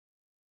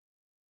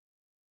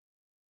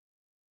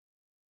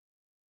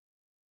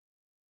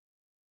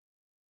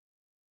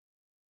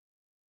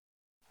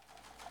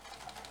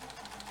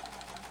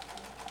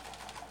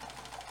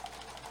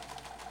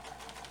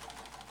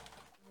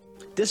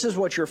This is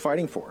what you're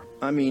fighting for.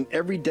 I mean,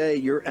 every day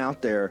you're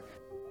out there.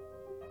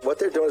 What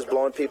they're doing is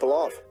blowing people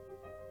off.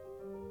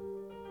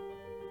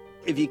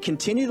 If you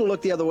continue to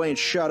look the other way and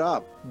shut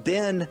up,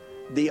 then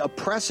the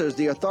oppressors,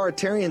 the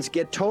authoritarians,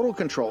 get total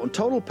control and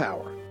total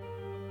power.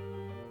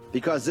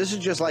 Because this is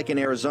just like in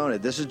Arizona.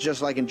 This is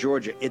just like in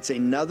Georgia. It's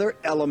another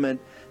element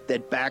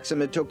that backs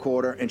them into a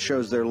corner and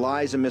shows their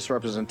lies and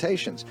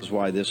misrepresentations. This is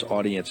why this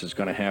audience is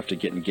going to have to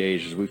get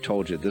engaged. As we've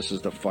told you, this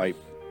is the fight.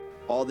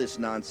 All this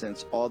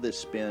nonsense, all this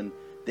spin,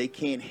 they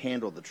can't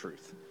handle the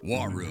truth.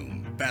 War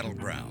Room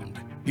Battleground.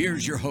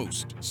 Here's your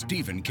host,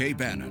 Stephen K.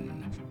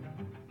 Bannon.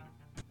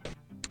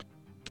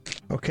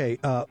 Okay,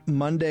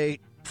 Monday,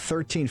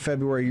 13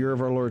 February, year of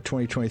our Lord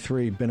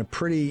 2023. Been a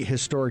pretty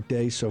historic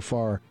day so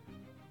far.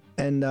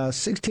 And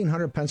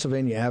 1600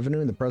 Pennsylvania Avenue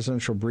in the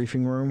presidential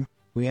briefing room,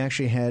 we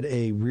actually had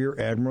a Rear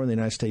Admiral in the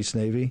United States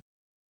Navy,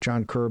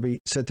 John Kirby,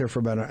 sit there for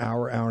about an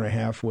hour, hour and a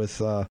half with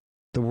the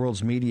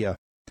world's media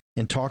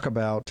and talk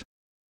about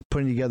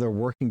putting together a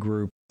working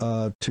group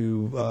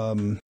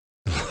to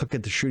look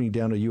at the shooting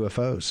down of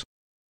UFOs.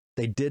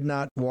 They did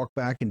not walk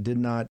back and did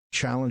not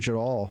challenge at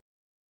all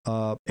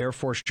Air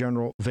Force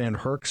General Van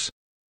Herk's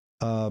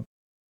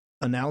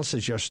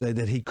analysis yesterday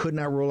that he could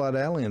not rule out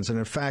aliens. And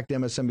in fact,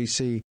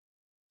 MSNBC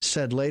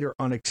said later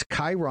on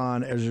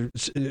Chiron, as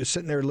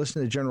sitting there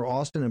listening to General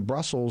Austin in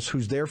Brussels,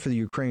 who's there for the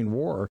Ukraine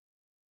war,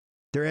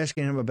 they're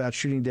asking him about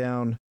shooting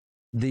down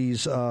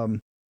these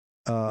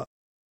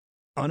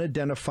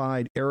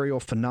unidentified aerial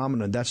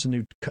phenomena. That's the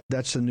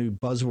new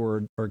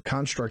buzzword or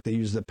construct they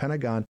use at the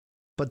Pentagon.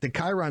 But the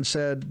Chiron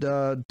said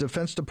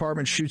Defense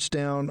Department shoots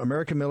down,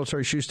 American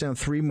military shoots down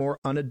 3 more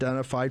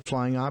unidentified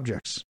flying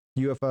objects,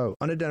 UFO,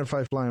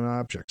 unidentified flying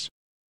objects.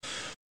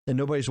 And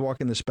nobody's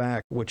walking this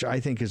back, which I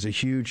think is a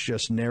huge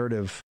just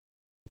narrative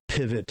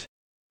pivot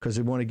because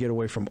they want to get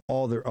away from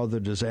all their other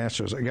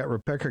disasters. I got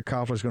Rebecca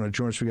Koffler is going to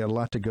join us. We got a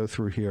lot to go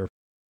through here.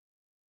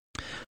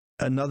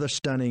 Another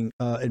stunning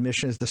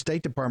admission is the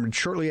State Department.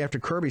 Shortly after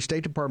Kirby,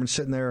 State Department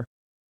sitting there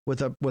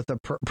with a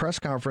press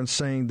conference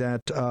saying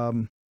that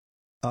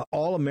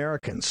all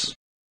American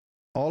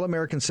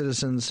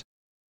citizens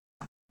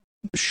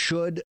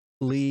should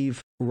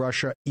leave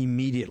Russia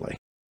immediately.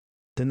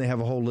 Then they have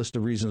a whole list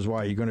of reasons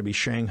why. You're going to be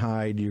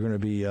shanghaied, you're going to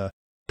be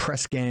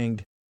press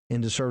ganged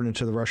into serving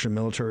into the Russian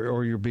military,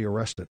 or you'll be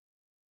arrested.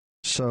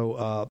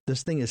 So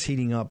this thing is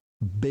heating up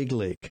big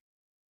league.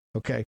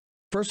 Okay.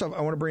 First off,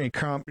 I want to bring in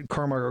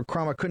Carmine.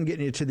 I couldn't get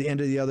you to the end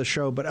of the other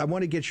show, but I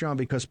want to get you on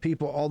because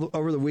people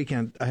over the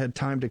weekend, I had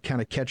time to kind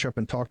of catch up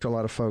and talk to a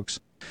lot of folks.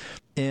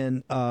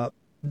 And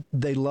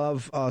they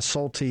love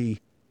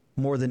Salty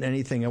more than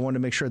anything. I wanted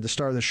to make sure at the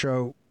start of the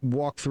show,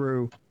 walk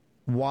through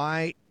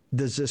why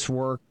does this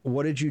work?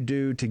 What did you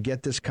do to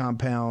get this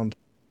compound?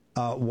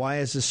 Why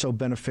is this so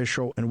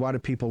beneficial? And why do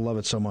people love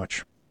it so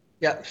much?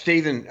 Yeah,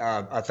 Stephen,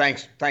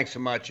 thanks so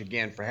much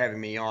again for having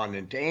me on.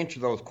 And to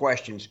answer those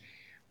questions,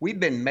 we've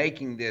been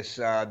making this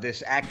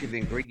active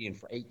ingredient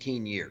for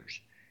 18 years,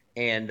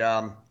 and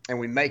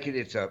we make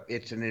it.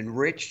 It's an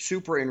enriched,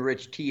 super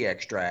enriched tea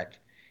extract,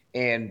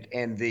 and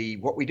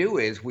what we do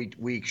is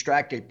we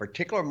extract a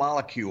particular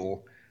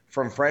molecule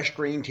from fresh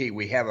green tea.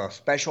 We have a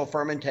special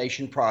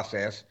fermentation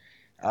process.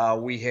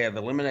 We have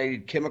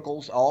eliminated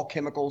all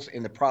chemicals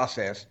in the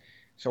process.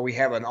 So we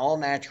have an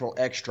all-natural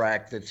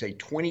extract that's a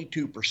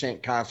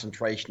 22%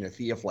 concentration of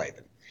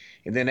theaflavin.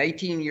 And then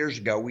 18 years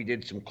ago, we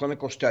did some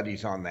clinical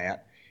studies on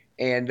that.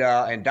 And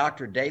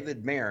Dr.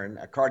 David Marin,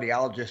 a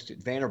cardiologist at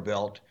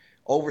Vanderbilt,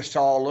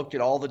 looked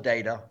at all the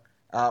data,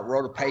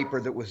 wrote a paper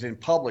that was then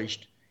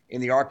published in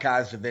the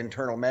Archives of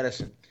Internal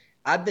Medicine.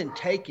 I've been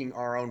taking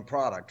our own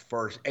product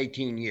for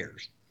 18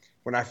 years.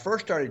 When I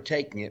first started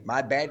taking it,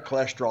 my bad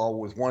cholesterol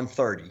was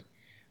 130.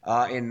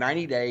 In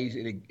 90 days,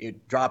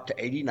 it dropped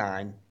to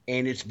 89,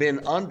 and it's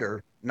been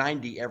under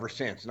 90 ever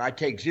since. And I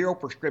take 0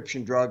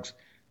 prescription drugs.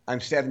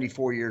 I'm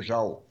 74 years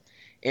old.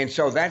 And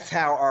so that's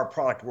how our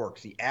product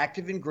works. The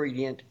active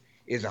ingredient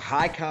is a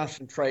high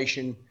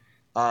concentration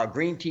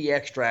green tea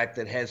extract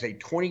that has a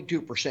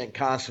 22%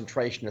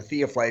 concentration of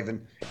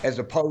theaflavin as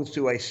opposed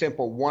to a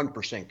simple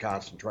 1%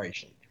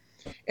 concentration.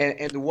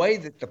 And the way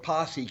that the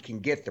posse can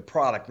get the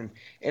product,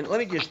 and let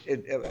me just,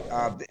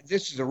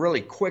 this is a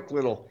really quick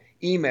little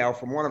email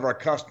from one of our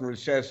customers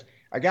that says,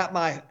 I got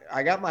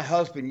my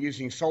husband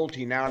using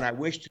Salty now, and I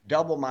wish to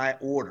double my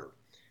order.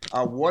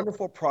 A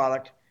wonderful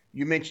product.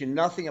 You mentioned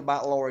nothing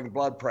about lowering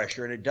blood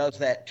pressure, and it does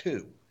that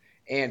too.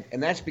 And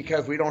that's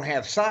because we don't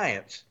have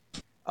science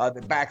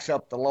that backs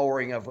up the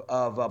lowering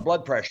of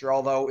blood pressure,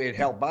 although it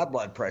helped my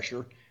blood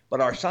pressure.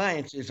 But our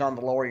science is on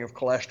the lowering of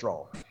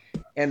cholesterol.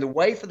 And the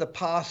way for the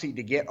posse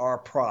to get our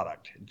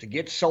product, to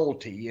get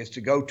Salty, is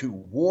to go to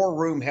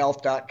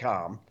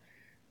warroomhealth.com,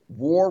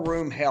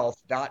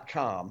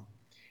 warroomhealth.com,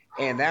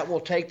 and that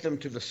will take them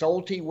to the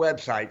Salty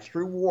website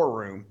through War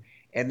Room.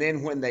 And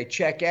then when they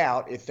check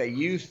out, if they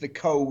use the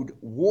code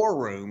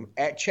WARROOM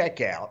at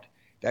checkout,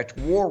 that's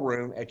War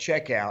Room at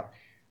checkout,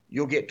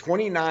 you'll get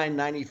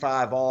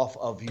 $29.95 off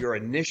of your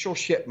initial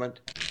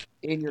shipment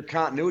in your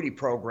continuity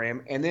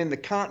program. And then the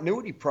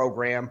continuity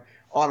program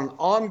on an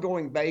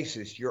ongoing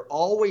basis, you're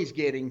always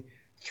getting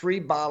 3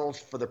 bottles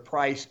for the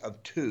price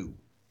of 2.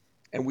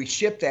 And we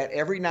ship that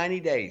every 90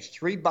 days,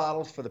 3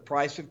 bottles for the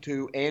price of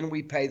 2, and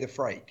we pay the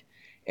freight.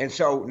 And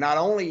so not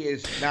only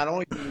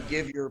do we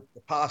give your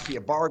posse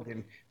a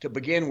bargain to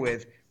begin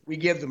with, we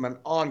give them an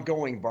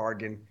ongoing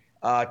bargain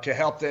to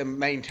help them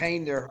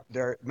maintain their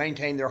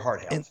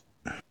heart health.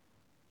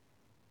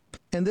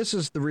 And this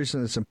is the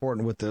reason it's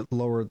important with the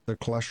lower the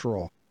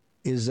cholesterol.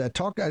 Is that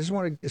I just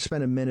want to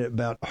spend a minute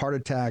about heart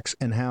attacks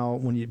and how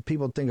when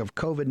people think of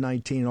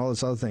COVID-19 and all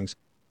those other things,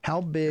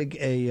 how big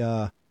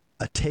a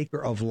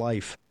taker of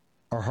life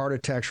are heart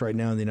attacks right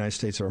now in the United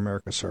States of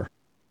America, sir?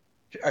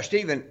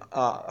 Stephen,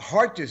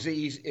 heart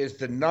disease is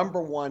the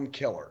 #1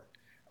 killer.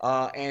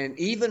 And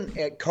even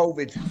at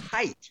COVID's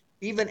height,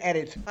 even at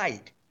its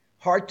height,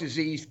 heart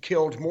disease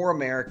killed more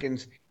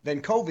Americans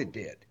than COVID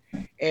did.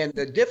 And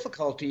the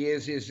difficulty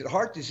is that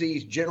heart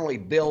disease generally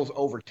builds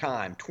over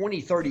time, 20,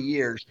 30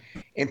 years,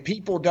 and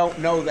people don't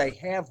know they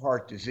have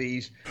heart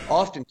disease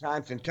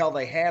oftentimes until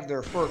they have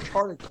their first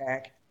heart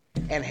attack,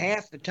 and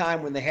half the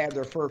time when they have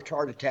their first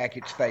heart attack,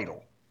 it's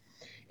fatal.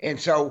 And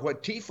so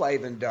what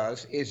T-Flavin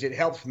does is it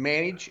helps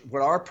manage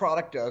what our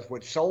product does,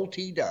 what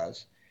Sol-T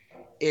does.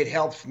 It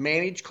helps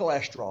manage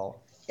cholesterol,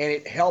 and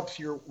it helps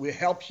you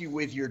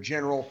with your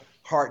general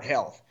heart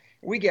health.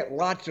 We get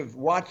lots of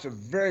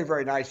very,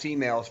 very nice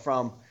emails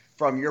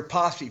from your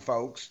posse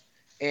folks,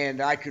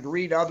 and I could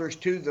read others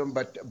to them,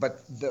 but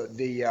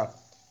the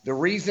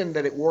reason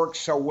that it works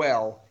so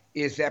well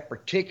is that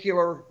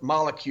particular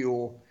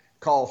molecule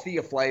called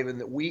theaflavin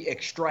that we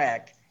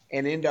extract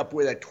and end up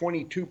with a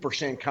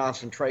 22%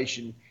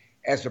 concentration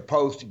as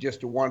opposed to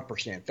just a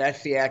 1%.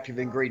 That's the active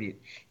ingredient.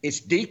 It's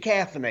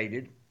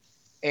decaffeinated,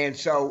 and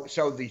so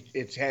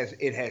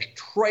it has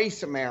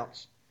trace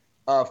amounts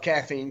of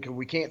caffeine because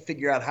we can't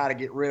figure out how to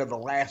get rid of the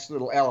last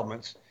little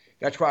elements.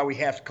 That's why we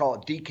have to call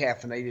it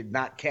decaffeinated,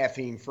 not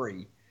caffeine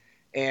free.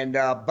 And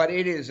but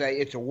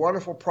it's a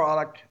wonderful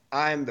product.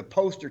 I'm the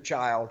poster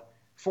child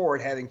for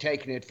it, having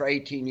taken it for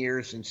 18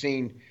 years and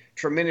seen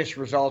tremendous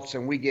results.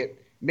 And we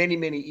get many,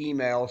 many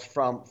emails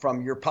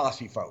from your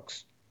posse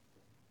folks.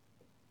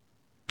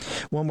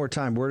 One more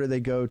time, where do they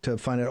go to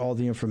find out all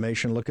the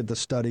information, look at the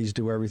studies,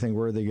 do everything?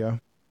 Where do they go?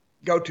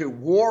 Go to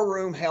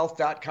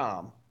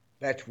warroomhealth.com.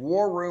 That's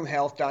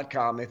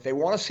warroomhealth.com. If they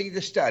want to see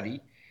the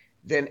study,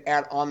 then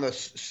on the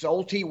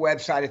Sol-T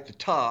website at the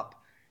top,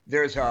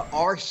 there's a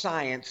Our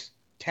Science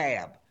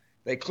tab.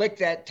 They click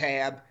that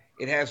tab.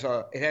 It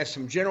has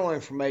some general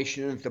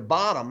information. And at the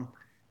bottom,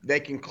 they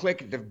can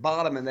click at the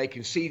bottom and they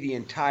can see the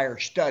entire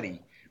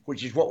study,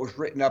 which is what was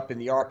written up in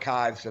the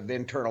archives of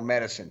internal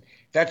medicine.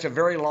 That's a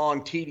very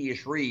long,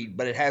 tedious read,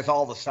 but it has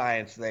all the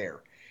science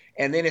there.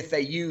 And then if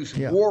they use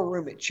War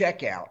Room at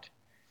checkout,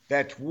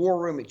 that's War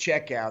Room at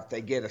checkout,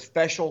 they get a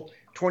special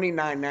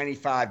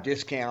 $29.95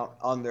 discount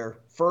on their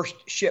first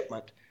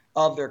shipment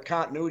of their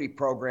continuity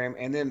program.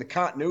 And then the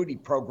continuity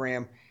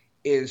program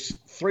is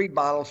 3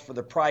 bottles for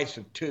the price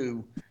of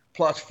 2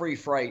 plus free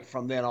freight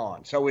from then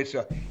on. So it's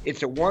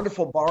a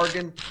wonderful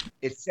bargain.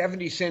 It's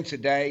 70 cents a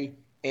day,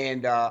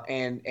 and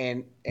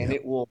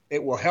it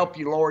will help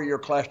you lower your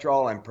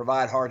cholesterol and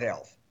provide heart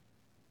health.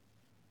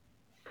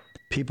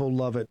 People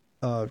love it,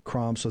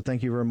 Crom. So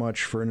thank you very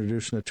much for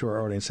introducing it to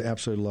our audience. They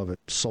absolutely love it.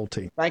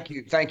 Sol-T. Thank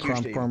you, Crom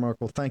Steve.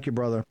 Carmichael. Thank you,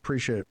 brother.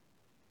 Appreciate it.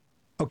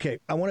 Okay,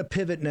 I want to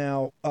pivot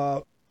now.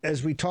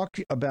 As we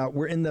talked about,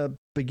 we're in the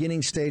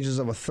beginning stages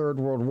of a third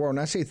world war. When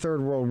I say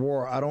third world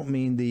war, I don't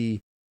mean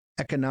the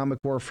economic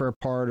warfare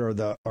part or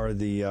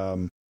the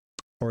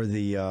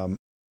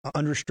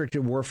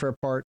unrestricted warfare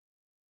part.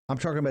 I'm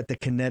talking about the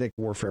kinetic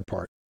warfare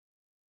part.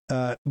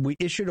 We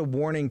issued a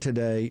warning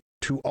today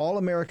to all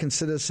American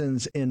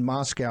citizens in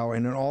Moscow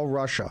and in all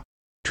Russia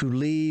to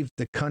leave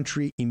the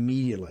country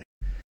immediately.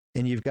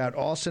 And you've got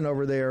Austin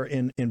over there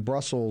in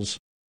Brussels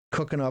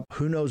cooking up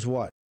who knows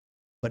what.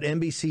 But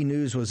NBC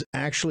News was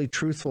actually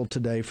truthful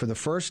today for the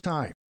first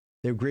time.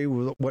 They agree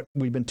with what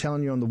we've been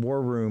telling you on the War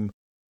Room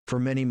for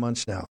many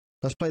months now.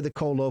 Let's play the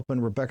cold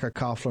open. Rebecca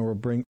Koffler. We'll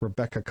bring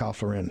Rebecca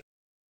Koffler in.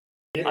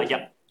 Yeah,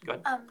 go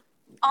ahead.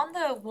 On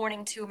the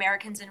warning to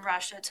Americans in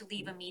Russia to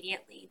leave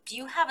immediately, do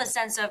you have a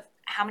sense of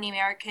how many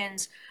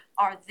Americans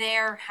are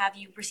there? Have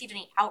you received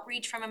any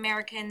outreach from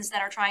Americans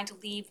that are trying to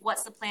leave?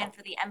 What's the plan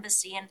for the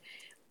embassy? And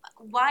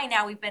why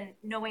now? We've been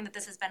knowing that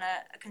this has been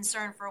a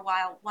concern for a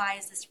while. Why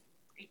is this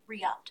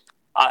re-upped?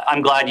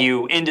 I'm glad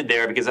you ended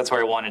there because that's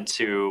where I wanted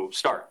to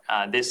start.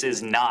 This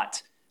is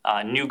not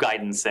new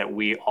guidance that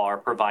we are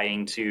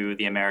providing to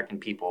the American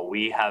people.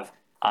 We have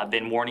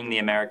been warning the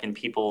American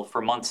people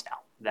for months now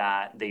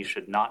that they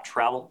should not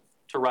travel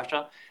to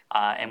Russia.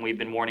 And we've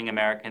been warning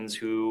Americans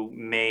who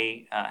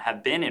may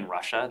have been in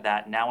Russia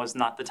that now is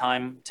not the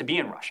time to be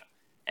in Russia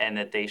and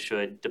that they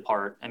should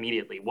depart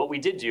immediately. What we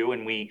did do,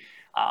 and we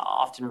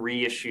often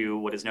reissue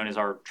what is known as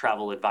our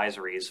travel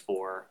advisories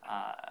for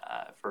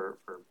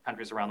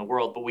countries around the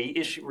world, but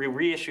we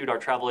reissued our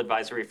travel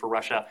advisory for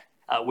Russia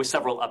with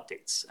several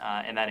updates,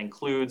 and that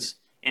includes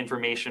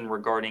information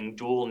regarding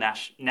dual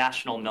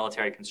national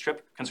military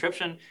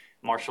conscription,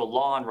 martial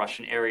law in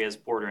Russian areas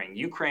bordering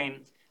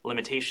Ukraine,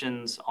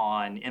 limitations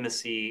on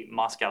Embassy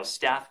Moscow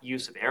staff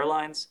use of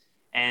airlines,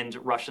 and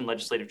Russian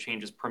legislative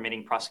changes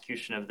permitting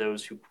prosecution of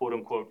those who, quote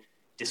unquote,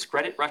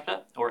 discredit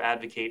Russia or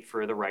advocate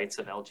for the rights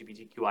of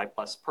LGBTQI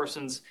plus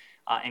persons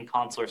and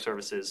consular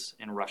services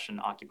in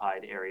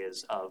Russian-occupied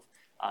areas of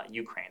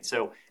Ukraine.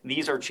 So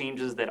these are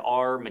changes that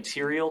are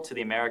material to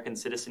the American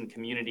citizen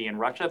community in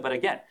Russia. But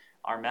again,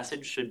 our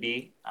message should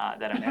be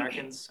that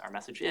Americans, our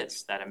message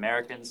is that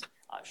Americans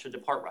should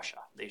depart Russia.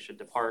 They should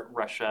depart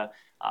Russia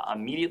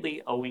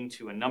immediately, owing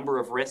to a number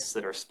of risks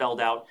that are spelled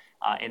out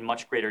in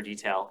much greater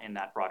detail in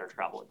that broader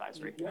travel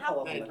advisory.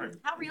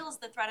 How real is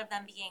the threat of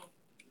them being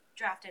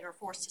drafted or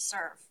forced to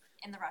serve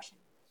in the Russian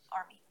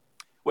army?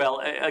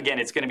 Well, again,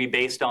 it's going to be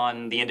based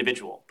on the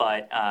individual,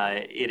 but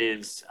it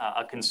is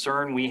a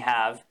concern we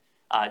have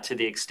to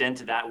the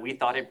extent that we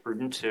thought it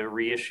prudent to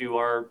reissue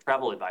our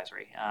travel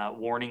advisory,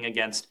 warning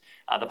against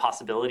the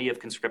possibility of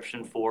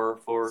conscription for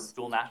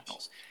dual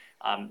nationals.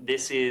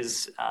 This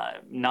is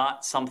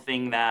not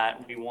something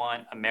that we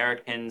want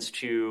Americans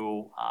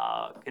to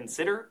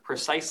consider,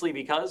 precisely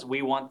because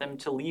we want them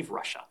to leave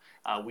Russia.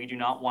 We do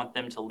not want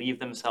them to leave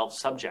themselves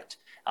subject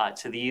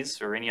to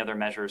these or any other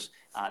measures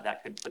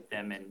that could put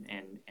them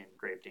in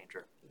grave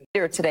danger.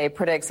 Here today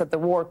predicts that the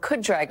war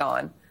could drag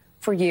on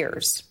for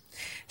years.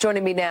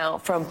 Joining me now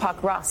from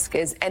Pokrovsk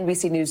is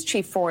NBC News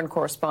chief foreign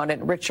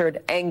correspondent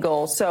Richard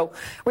Engel. So,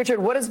 Richard,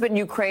 what has been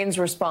Ukraine's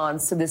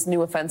response to this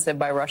new offensive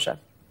by Russia?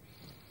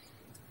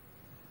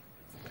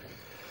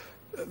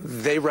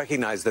 They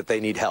recognize that they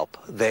need help.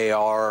 They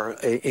are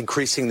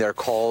increasing their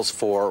calls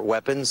for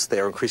weapons. They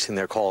are increasing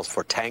their calls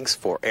for tanks,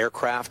 for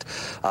aircraft.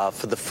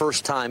 For the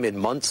first time in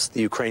months,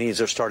 the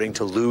Ukrainians are starting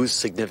to lose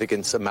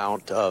significant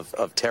amount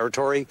of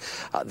territory.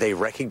 They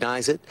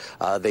recognize it.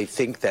 They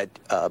think that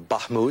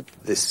Bakhmut,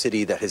 this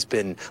city that has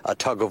been a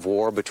tug of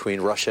war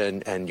between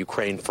Russia and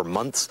Ukraine for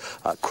months,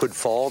 could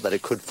fall, that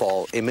it could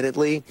fall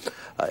imminently.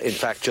 In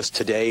fact, just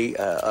today,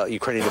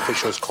 Ukrainian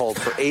officials called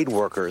for aid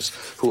workers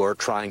who are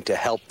trying to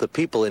help the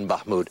people in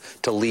Bakhmut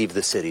to leave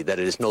the city, that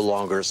it is no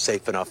longer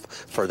safe enough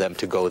for them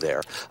to go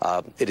there.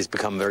 It has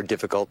become very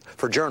difficult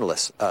for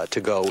journalists to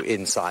go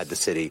inside the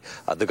city.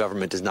 The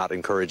government is not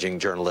encouraging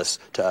journalists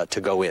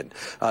to go in.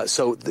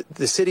 So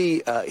the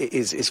city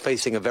is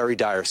facing a very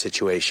dire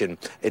situation.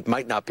 It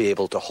might not be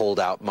able to hold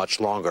out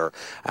much longer.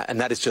 And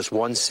that is just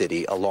one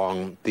city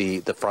along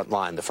the front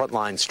line. The front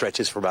line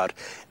stretches for about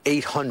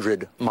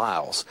 800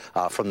 miles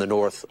from the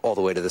north all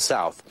the way to the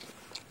south.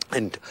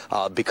 And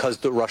because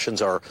the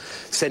Russians are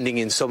sending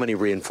in so many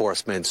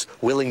reinforcements,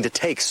 willing to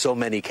take so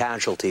many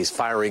casualties,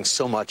 firing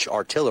so much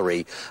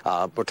artillery,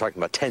 we're talking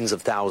about tens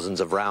of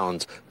thousands of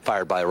rounds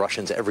fired by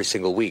Russians every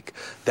single week,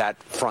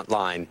 that front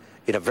line,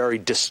 in a very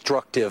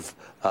destructive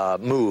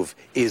move,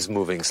 is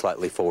moving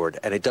slightly forward.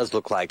 And it does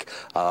look like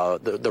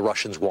the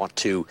Russians want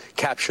to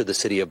capture the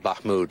city of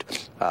Bakhmut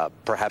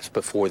perhaps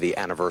before the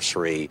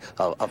anniversary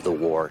of the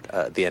war,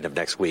 the end of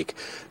next week.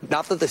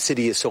 Not that the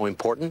city is so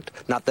important,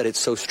 not that it's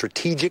so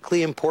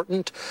strategically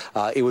important.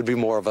 It would be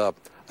more of a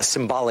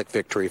symbolic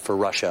victory for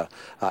Russia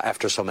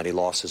after so many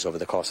losses over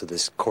the course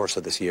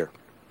of this year.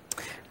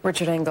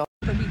 Richard Engel.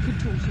 But we could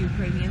talk to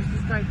Ukrainians.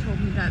 This guy told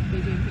me that they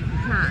don't think we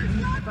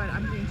can, but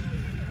I'm going to talk to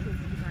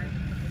the guy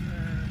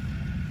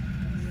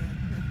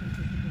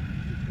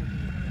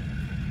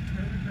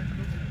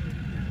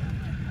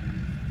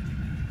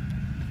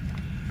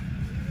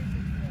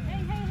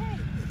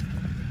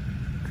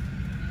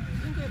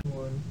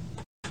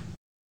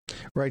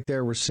Right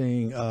there, we're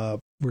seeing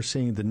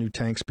the new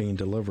tanks being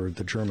delivered,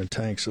 the German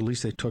tanks. At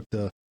least they took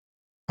the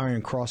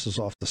Iron Crosses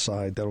off the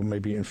side. That'll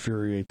maybe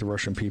infuriate the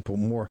Russian people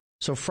more.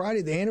 So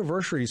Friday, the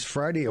anniversary is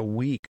Friday a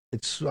week.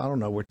 It's, I don't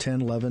know, we're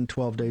 10, 11,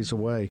 12 days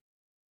away.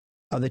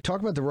 They talk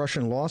about the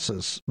Russian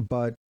losses,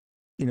 but,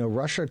 you know,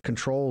 Russia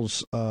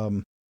controls,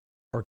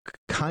 or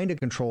kind of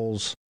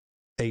controls,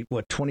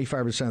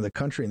 25% of the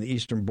country in the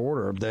eastern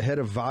border. The head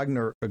of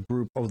Wagner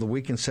Group over the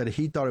weekend said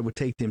he thought it would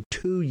take them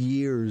 2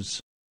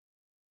 years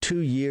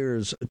to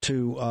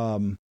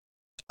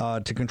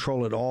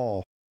control it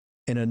all.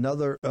 In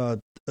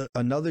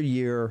another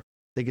year,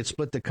 they could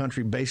split the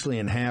country basically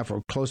in half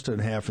or close to in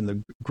half in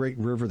the great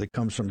river that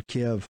comes from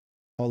Kiev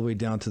all the way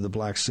down to the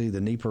Black Sea, the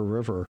Dnieper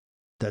River,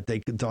 that they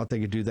thought they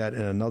could do that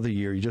in another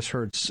year. You just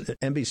heard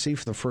NBC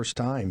for the first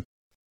time,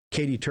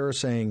 Katie Tur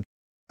saying,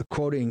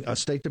 quoting a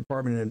State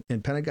Department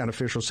and Pentagon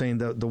official saying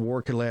that the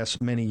war could last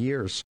many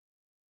years.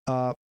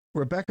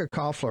 Rebecca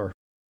Koffler,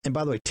 and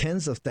by the way,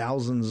 tens of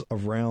thousands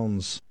of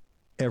rounds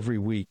every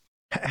week.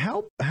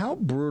 How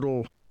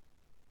brutal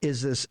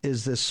is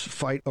this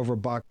fight over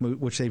Bakhmut,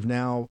 which they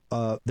now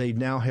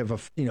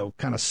have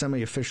kind of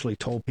semi-officially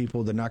told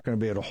people they're not going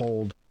to be able to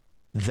hold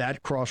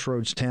that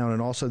crossroads town,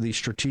 and also these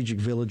strategic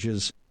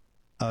villages,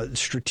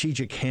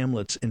 strategic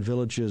hamlets and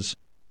villages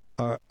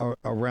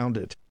around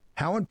it.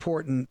 How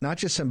important, not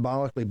just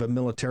symbolically but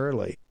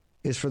militarily,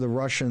 is for the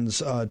Russians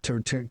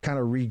to kind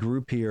of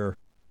regroup here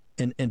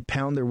and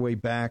pound their way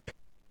back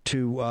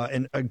to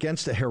and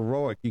against a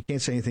heroic, you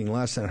can't say anything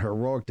less than a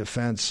heroic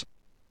defense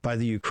by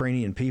the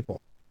Ukrainian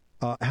people.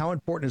 How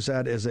important is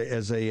that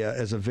as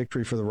a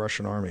victory for the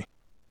Russian army?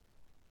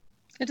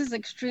 It is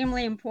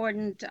extremely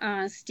important,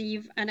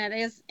 Steve, and it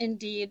is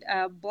indeed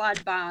a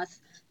bloodbath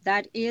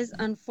that is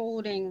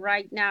unfolding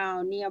right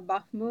now near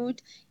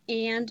Bakhmut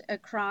and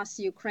across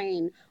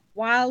Ukraine.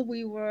 While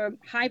we were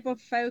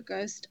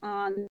hyper-focused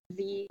on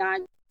the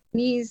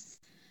Chinese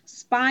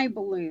spy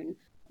balloon,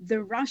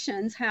 the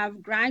Russians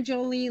have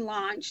gradually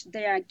launched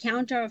their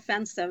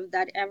counteroffensive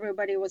that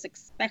everybody was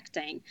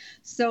expecting.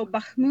 So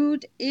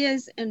Bakhmut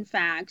is, in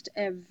fact,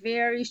 a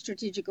very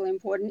strategically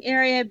important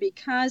area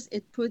because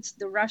it puts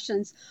the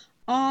Russians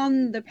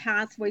on the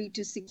pathway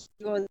to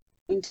secure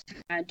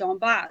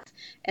Donbass.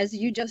 As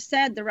you just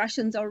said, the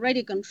Russians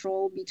already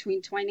control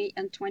between 20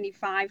 and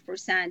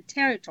 25%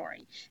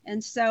 territory.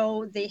 And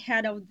so the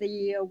head of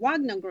the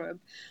Wagner Group,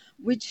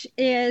 which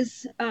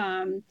is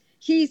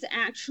he's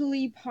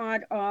actually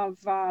part of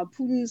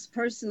Putin's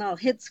personal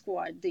hit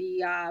squad, the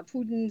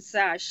Putin's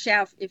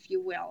chef, if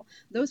you will.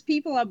 Those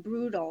people are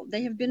brutal.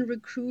 They have been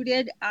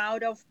recruited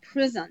out of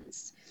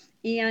prisons.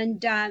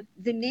 And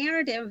the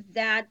narrative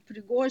that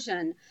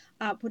Prigozhin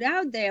put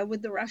out there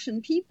with the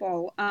Russian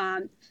people,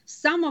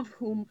 some of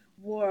whom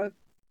were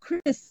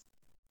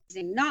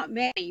criticizing, not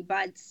many,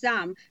 but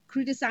some,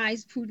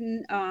 criticized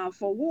Putin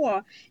for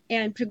war.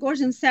 And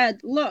Prigozhin said,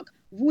 look,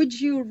 would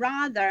you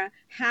rather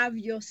have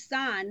your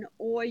son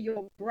or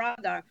your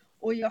brother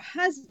or your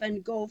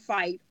husband go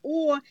fight,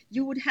 or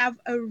you would have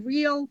a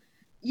real,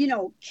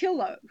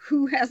 killer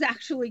who has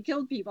actually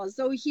killed people?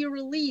 So he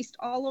released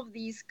all of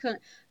these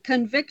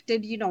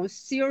convicted,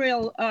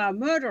 serial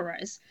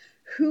murderers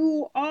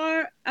who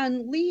are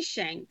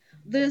unleashing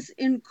this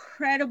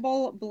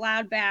incredible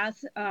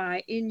bloodbath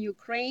in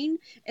Ukraine.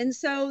 And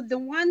so the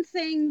one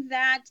thing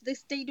that the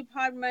State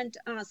Department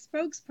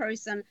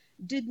spokesperson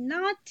did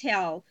not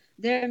tell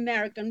the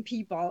American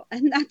people,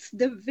 and that's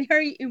the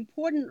very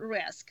important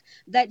risk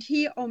that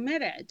he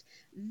omitted,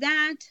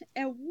 that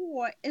a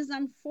war is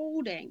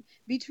unfolding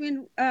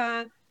between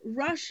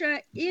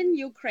Russia in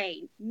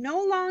Ukraine,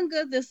 no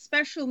longer the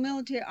special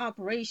military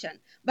operation,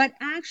 but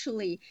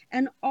actually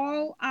an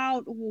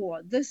all-out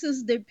war. This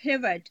is the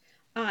pivot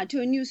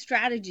to a new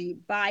strategy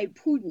by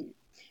Putin.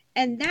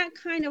 And that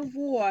kind of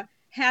war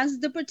has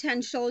the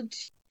potential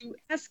to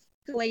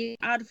escalate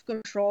out of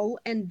control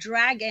and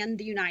drag in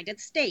the United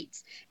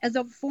States. As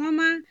a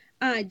former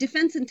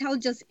Defense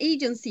Intelligence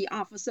Agency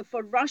officer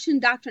for Russian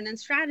Doctrine and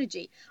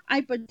Strategy,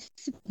 I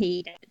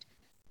participated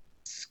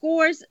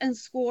scores and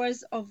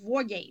scores of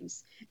war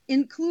games,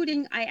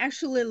 including I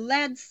actually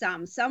led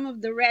some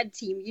of the red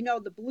team,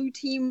 the blue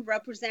team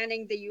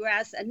representing the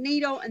US and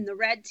NATO and the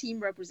red team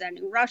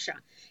representing Russia.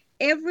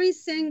 Every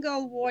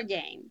single war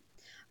game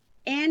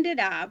ended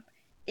up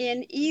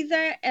in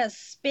either a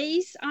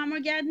space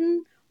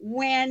Armageddon,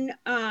 when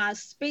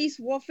space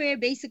warfare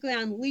basically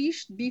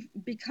unleashed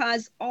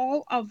because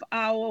all of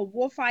our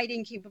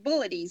warfighting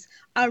capabilities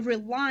are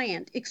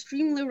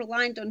extremely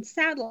reliant on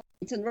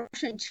satellites, and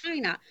Russia and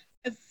China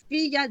have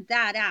figured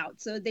that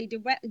out. So they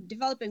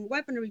developing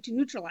weaponry to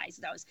neutralize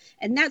those.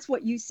 And that's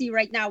what you see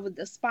right now with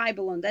the spy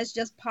balloon. That's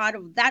just part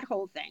of that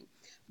whole thing.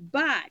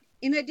 But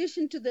in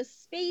addition to the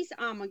space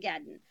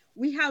Armageddon,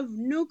 we have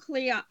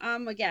nuclear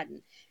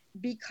Armageddon.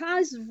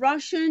 Because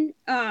Russian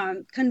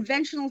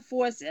conventional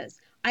forces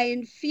are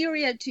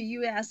inferior to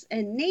US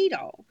and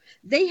NATO,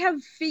 they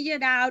have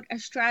figured out a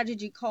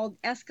strategy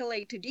called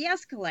escalate to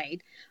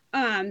de-escalate,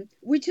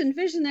 which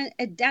envisioned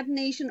a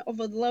detonation of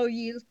a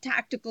low-yield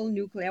tactical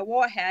nuclear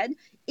warhead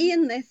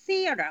in the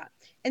theater.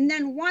 And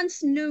then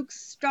once nukes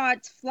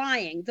starts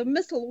flying, the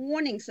missile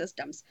warning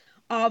systems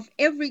of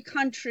every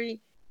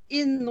country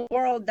in the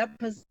world that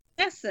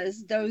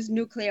possesses those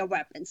nuclear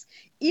weapons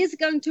is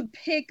going to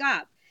pick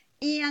up.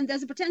 And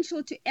there's a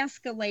potential to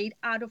escalate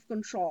out of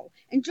control.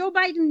 And Joe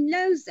Biden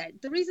knows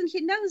that. The reason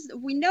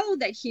we know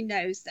that he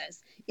knows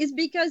this, is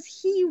because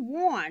he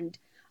warned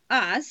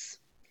us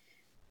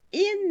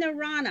in the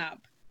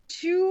run-up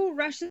to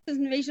Russia's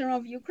invasion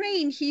of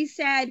Ukraine. He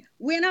said,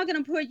 we're not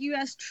going to put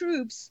U.S.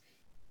 troops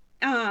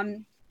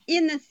in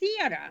the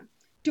theater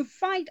to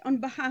fight on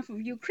behalf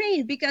of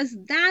Ukraine, because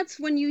that's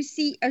when you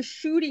see a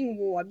shooting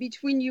war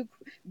between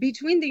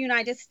the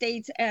United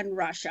States and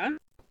Russia.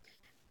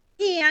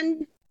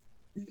 And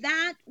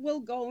that will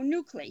go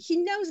nuclear. He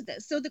knows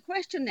this. So the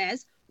question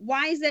is,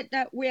 why is it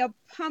that we are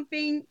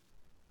pumping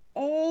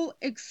all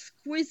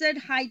exquisite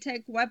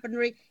high-tech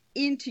weaponry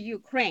into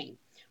Ukraine?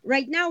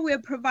 Right now, we're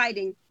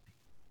providing,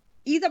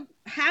 either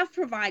have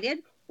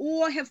provided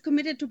or have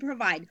committed to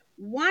provide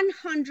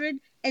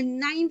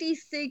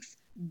 196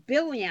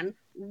 billion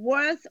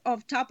worth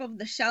of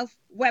top-of-the-shelf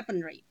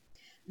weaponry.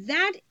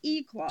 That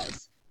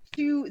equals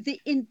to the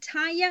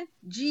entire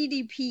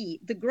GDP,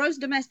 the gross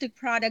domestic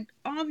product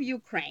of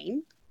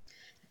Ukraine,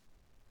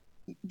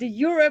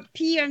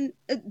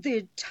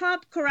 the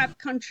top corrupt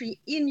country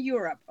in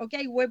Europe.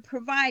 Okay, we're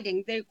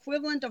providing the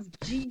equivalent of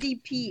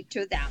GDP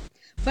to them.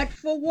 But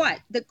for what?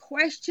 The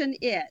question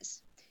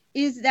is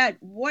that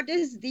what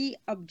is the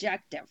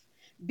objective?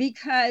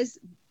 Because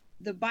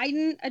the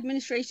Biden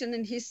administration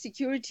and his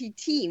security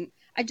team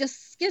are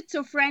just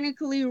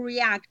schizophrenically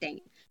reacting.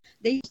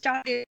 They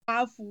started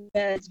off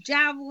with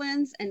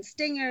javelins and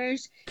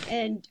stingers,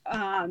 and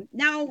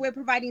now we're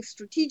providing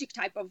strategic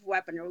type of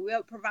weaponry.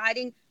 We're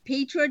providing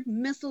Patriot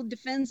missile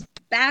defense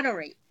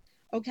battery.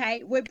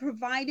 Okay, we're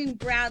providing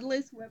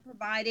Bradleys, we're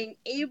providing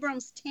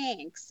Abrams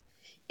tanks.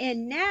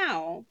 And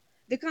now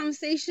the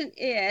conversation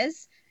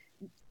is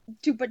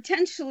to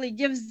potentially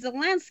give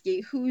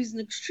Zelensky, who's an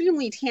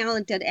extremely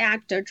talented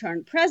actor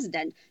turned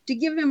president, to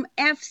give him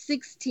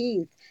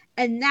F-16.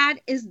 And that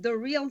is the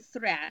real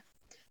threat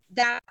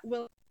that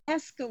will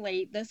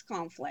escalate this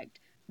conflict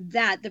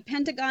that the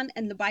Pentagon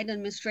and the Biden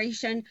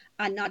administration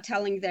are not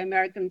telling the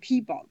American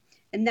people.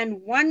 And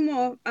then one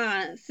more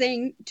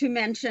thing to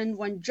mention,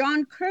 when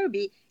John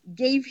Kirby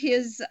gave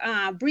his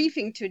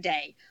briefing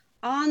today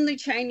on the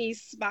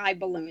Chinese spy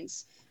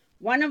balloons,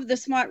 one of the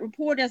smart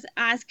reporters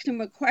asked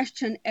him a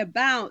question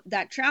about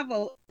that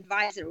travel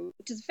advisory,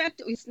 which is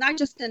effectively, it's not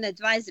just an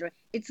advisory,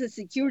 it's a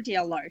security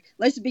alert.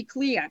 Let's be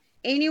clear.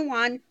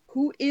 Anyone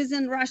who is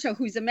in Russia,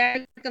 who's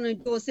American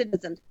and dual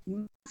citizen,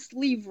 must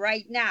leave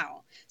right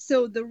now.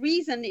 So the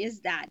reason is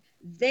that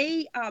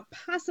they are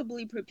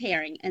possibly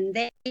preparing, and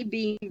they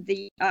being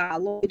the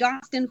Lloyd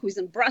Austin, who's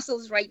in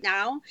Brussels right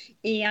now,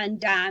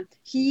 and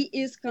he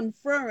is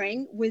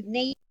conferring with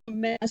NATO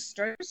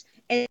ministers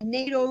and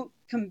NATO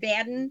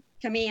combatant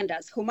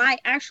commanders, whom I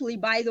actually,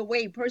 by the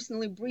way,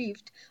 personally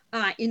briefed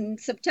in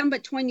September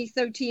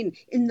 2013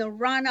 in the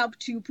run-up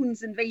to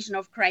Putin's invasion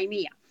of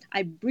Crimea.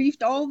 I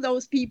briefed all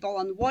those people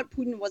on what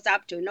Putin was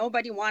up to.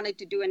 Nobody wanted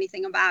to do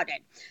anything about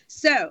it.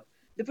 So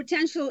the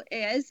potential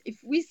is,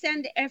 if we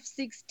send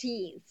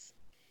F-16s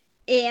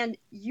and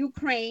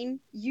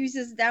Ukraine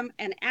uses them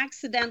and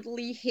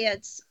accidentally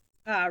hits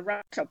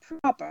Russia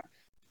proper,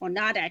 or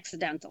not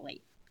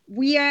accidentally,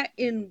 we are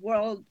in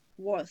World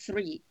War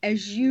III,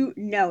 as you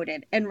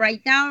noted. And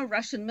right now,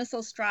 Russian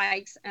missile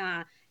strikes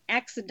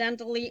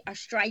accidentally are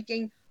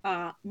striking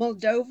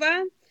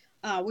Moldova.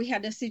 We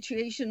had a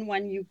situation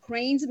when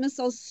Ukraine's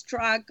missiles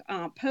struck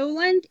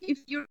Poland, if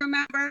you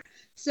remember.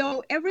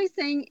 So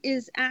everything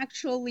is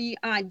actually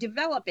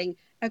developing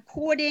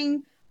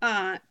according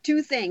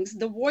to things,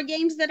 the war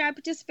games that I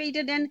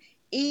participated in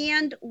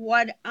and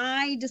what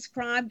I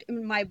described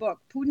in my book,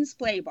 Putin's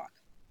Playbook.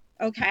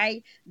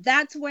 Okay,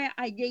 that's where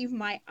I gave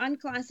my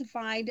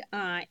unclassified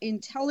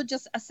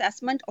intelligence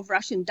assessment of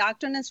Russian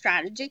doctrine and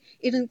strategy.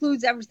 It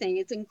includes everything.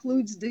 It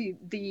includes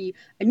the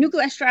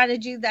nuclear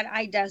strategy that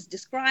I just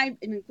described.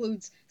 It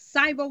includes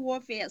cyber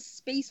warfare,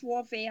 space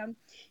warfare.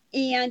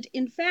 And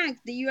in fact,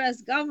 the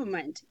US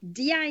government,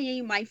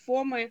 DIA, my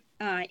former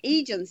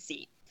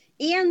agency,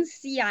 and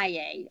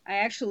CIA, I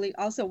actually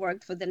also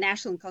worked for the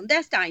National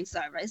Clandestine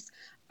Service,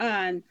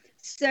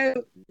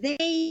 so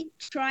they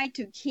tried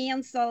to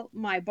cancel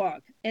my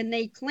book, and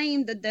they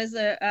claimed that there's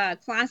a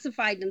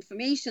classified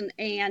information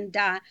and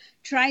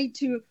tried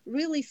to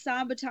really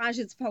sabotage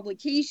its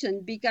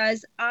publication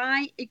because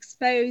I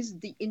exposed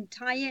the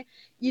entire,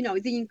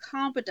 the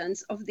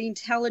incompetence of the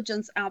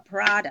intelligence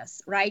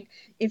apparatus, right?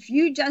 If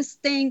you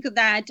just think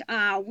that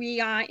we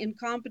are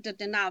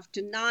incompetent enough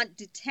to not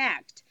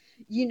detect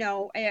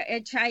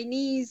a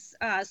Chinese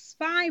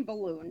spy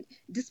balloon,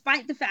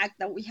 despite the fact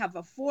that we have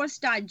a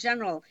 4-star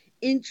general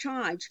in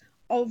charge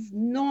of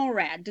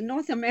NORAD, the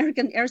North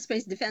American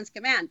Airspace Defense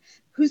Command,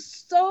 whose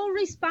sole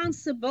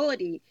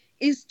responsibility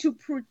is to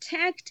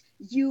protect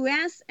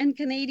U.S. and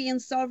Canadian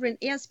sovereign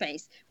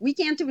airspace. We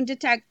can't even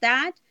detect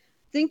that.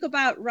 Think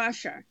about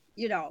Russia.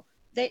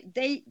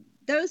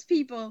 Those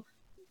people,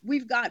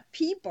 we've got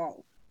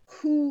people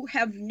who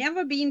have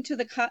never been to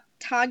the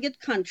target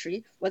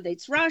country, whether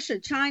it's Russia,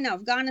 China,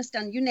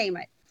 Afghanistan, you name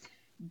it,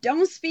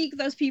 don't speak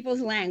those people's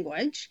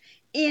language,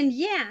 and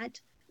yet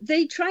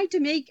they try to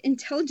make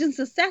intelligence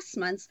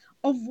assessments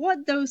of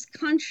what those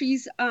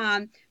countries'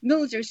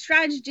 military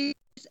strategies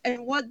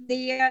and what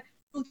their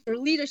military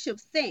leadership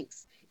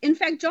thinks. In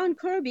fact, John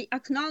Kirby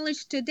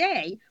acknowledged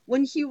today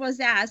when he was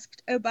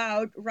asked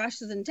about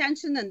Russia's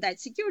intention and that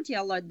security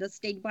alert the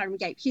State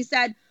Department gave, he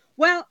said,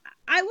 well,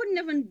 I wouldn't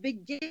even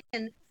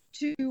begin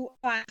to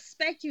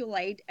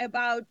speculate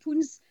about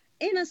Putin's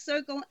inner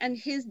circle and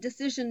his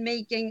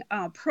decision-making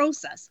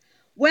process.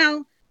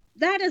 Well,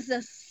 that is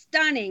a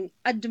stunning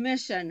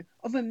admission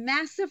of a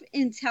massive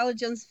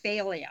intelligence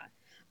failure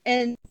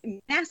and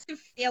massive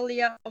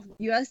failure of the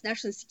U.S.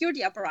 national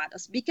security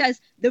apparatus,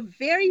 because the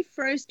very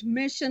first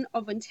mission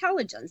of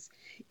intelligence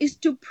is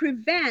to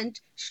prevent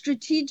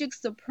strategic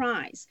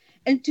surprise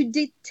and to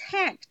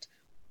detect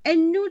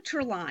and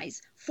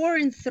neutralize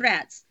foreign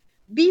threats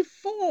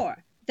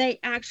before they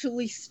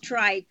actually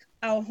strike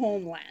our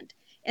homeland.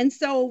 And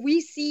so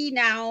we see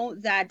now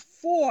that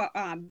 4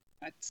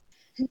 objects,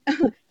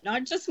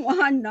 not just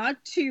 1,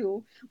 not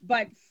 2,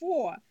 but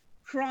 4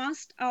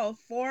 crossed our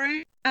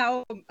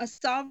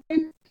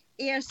sovereign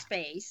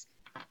airspace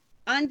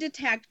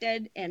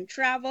undetected and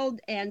traveled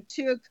and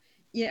took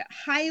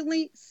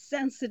highly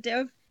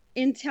sensitive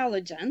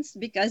intelligence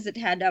because it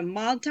had a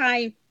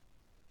multi-sensor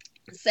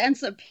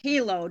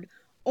payload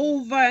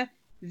over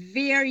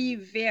very,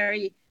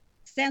 very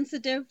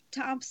sensitive,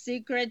 top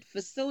secret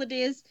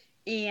facilities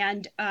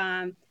and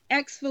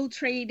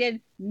exfiltrated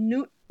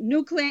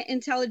nuclear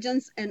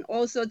intelligence and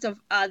all sorts of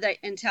other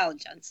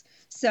intelligence.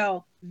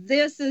 So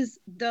this is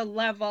the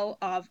level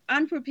of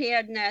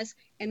unpreparedness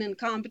and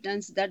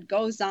incompetence that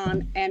goes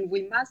on, and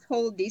we must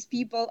hold these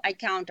people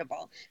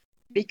accountable.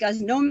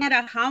 Because no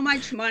matter how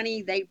much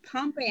money they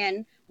pump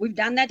in, we've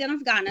done that in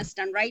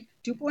Afghanistan, right?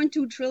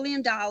 $2.2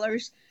 trillion,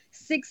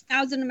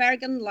 6,000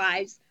 American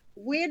lives.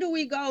 Where do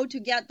we go to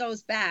get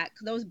those back?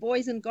 Those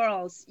boys and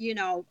girls,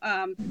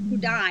 who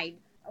died.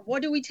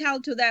 What do we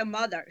tell to their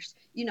mothers?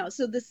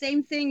 So the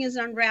same thing is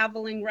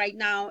unraveling right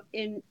now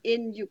in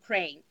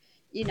Ukraine,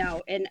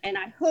 and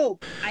I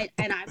hope,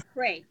 and I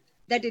pray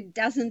that it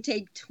doesn't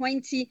take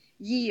 20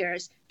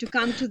 years to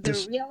come to the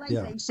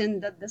realization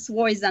that this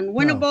war is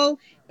unwinnable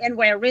and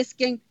we're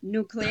risking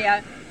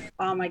nuclear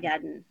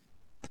Armageddon.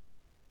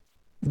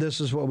 This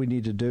is what we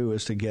need to do,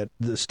 is to get,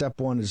 the step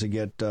one is to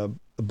get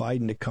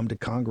Biden to come to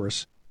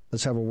Congress.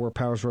 Let's have a war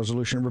powers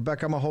resolution.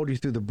 Rebecca, I'm going to hold you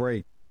through the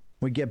break.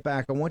 When we get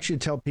back, I want you to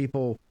tell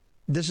people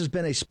this has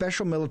been a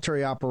special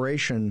military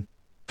operation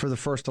for the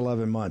first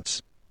 11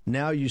 months.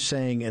 Now you're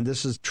saying, and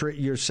this is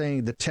you're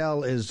saying the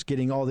tell is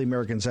getting all the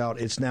Americans out.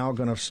 It's now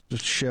going to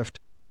shift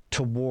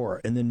to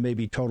war and then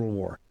maybe total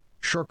war.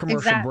 Short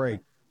commercial break.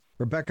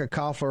 Rebecca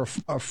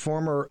Koffler, a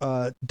former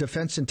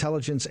Defense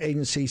Intelligence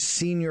Agency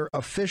senior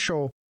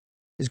official,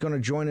 is going to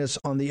join us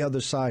on the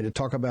other side to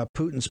talk about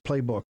Putin's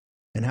playbook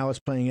and how it's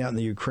playing out in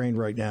the Ukraine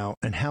right now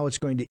and how it's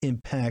going to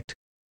impact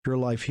your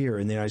life here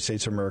in the United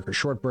States of America.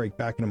 Short break.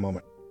 Back in a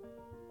moment.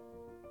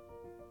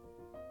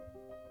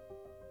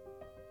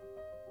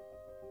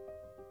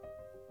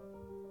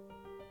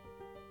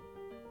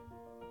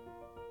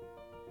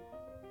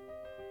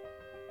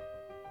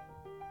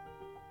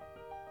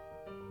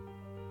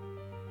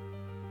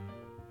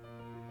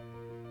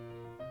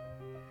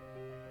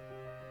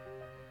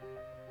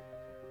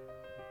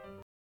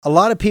 A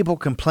lot of people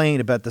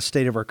complain about the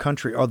state of our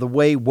country or the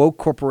way woke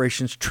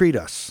corporations treat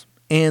us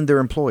and their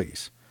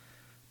employees.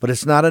 But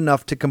it's not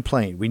enough to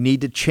complain. We need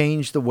to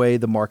change the way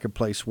the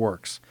marketplace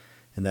works.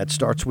 And that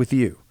starts with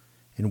you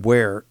and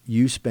where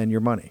you spend your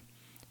money.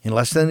 In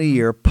less than a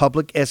year,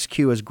 Public SQ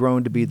has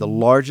grown to be the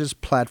largest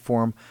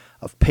platform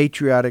of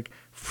patriotic,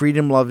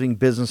 freedom-loving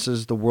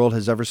businesses the world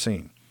has ever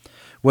seen.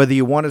 Whether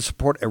you want to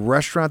support a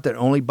restaurant that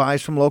only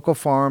buys from local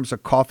farms, a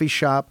coffee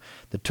shop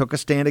that took a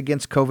stand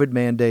against COVID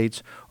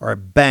mandates, or a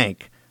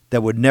bank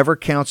that would never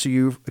counsel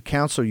you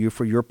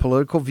for your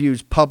political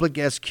views, Public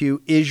SQ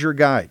is your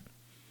guide.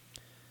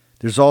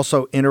 There's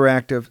also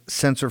interactive,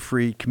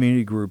 censor-free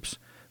community groups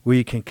where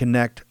you can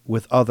connect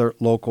with other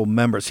local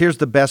members. Here's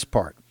the best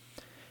part.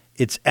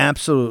 It's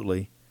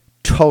absolutely,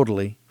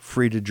 totally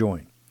free to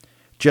join.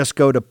 Just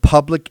go to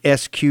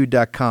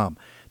publicsq.com.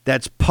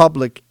 That's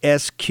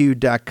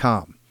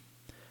publicsq.com.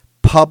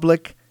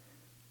 Public,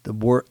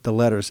 the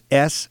letters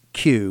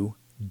sq.com,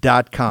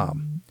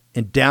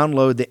 and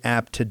download the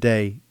app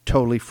today,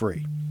 totally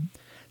free.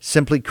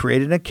 Simply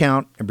create an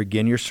account and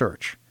begin your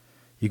search.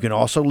 You can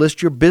also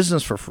list your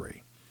business for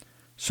free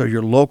so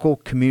your local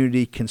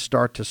community can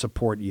start to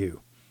support you.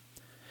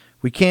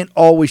 We can't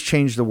always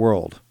change the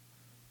world,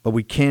 but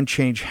we can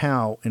change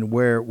how and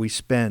where we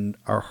spend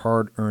our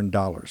hard-earned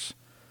dollars.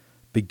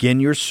 Begin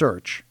your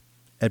search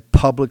at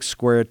Public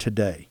Square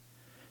today.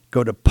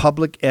 Go to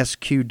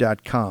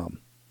publicsq.com.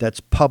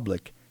 That's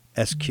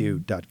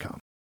publicsq.com.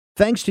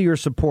 Thanks to your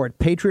support,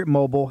 Patriot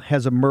Mobile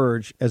has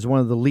emerged as one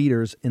of the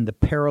leaders in the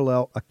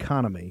parallel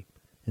economy,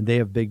 and they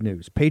have big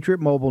news.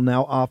 Patriot Mobile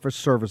now offers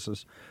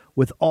services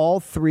with all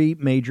three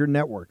major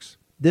networks.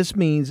 This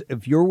means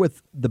if you're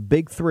with the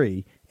big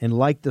three and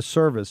like the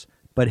service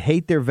but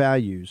hate their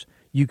values,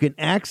 you can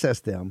access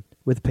them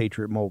with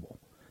Patriot Mobile.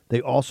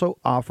 They also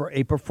offer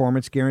a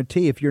performance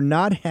guarantee. If you're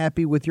not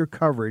happy with your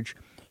coverage,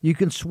 you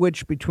can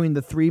switch between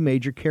the three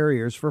major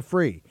carriers for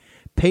free.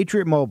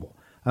 Patriot Mobile,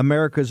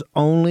 America's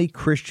only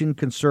Christian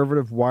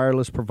conservative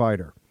wireless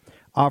provider,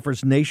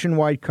 offers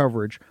nationwide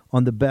coverage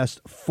on the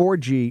best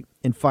 4G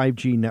and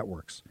 5G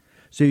networks.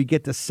 So you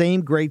get the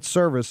same great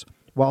service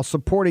while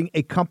supporting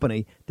a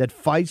company that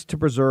fights to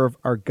preserve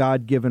our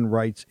God-given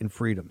rights and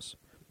freedoms.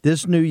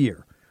 This new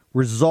year,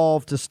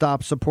 resolve to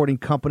stop supporting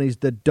companies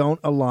that don't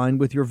align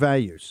with your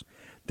values.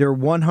 Their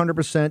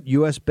 100%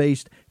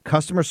 U.S.-based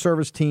customer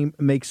service team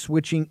makes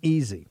switching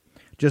easy.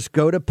 Just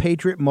go to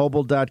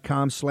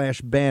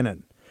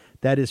patriotmobile.com/Bannon.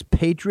 That is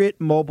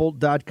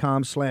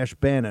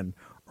patriotmobile.com/Bannon,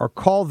 or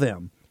call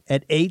them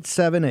at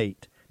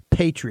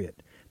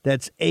 878-PATRIOT.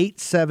 That's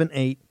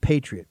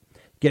 878-PATRIOT.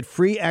 Get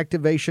free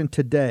activation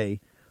today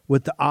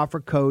with the offer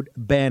code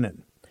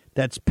Bannon.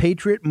 That's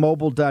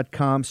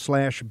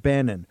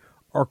patriotmobile.com/Bannon,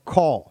 or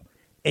call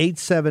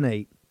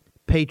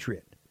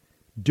 878-PATRIOT.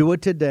 Do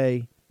it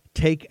today.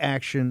 Take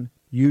action.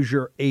 Use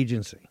your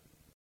agency.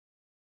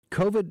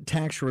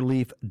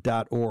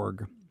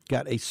 COVIDtaxrelief.org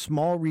got a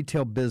small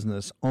retail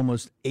business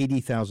almost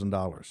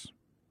 $80,000.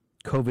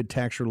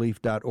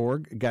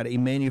 COVIDtaxrelief.org got a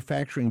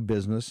manufacturing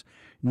business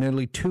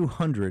nearly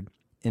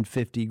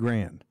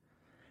 $250,000.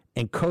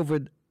 And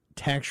COVID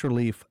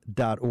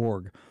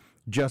COVIDTaxRelief.org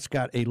just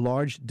got a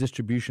large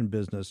distribution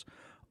business,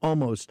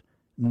 almost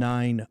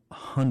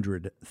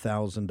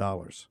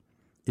 $900,000.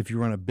 If you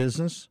run a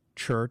business,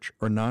 church,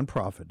 or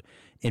nonprofit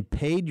and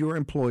paid your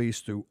employees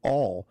through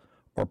all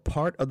or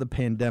part of the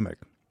pandemic,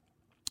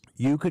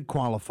 you could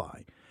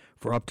qualify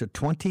for up to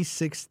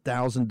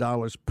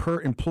 $26,000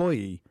 per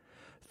employee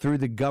through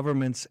the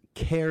government's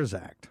CARES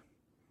Act.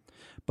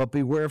 But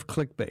beware of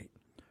clickbait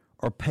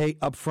or pay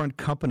upfront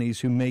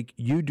companies who make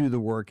you do the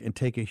work and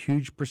take a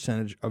huge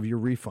percentage of your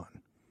refund.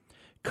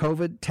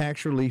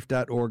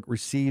 COVIDTaxRelief.org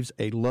receives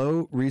a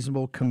low,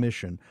 reasonable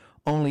commission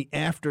only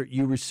after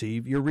you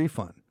receive your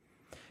refund.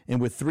 And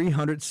with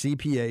 300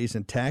 CPAs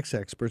and tax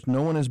experts,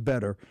 no one is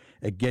better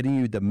at getting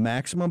you the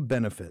maximum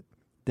benefit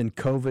than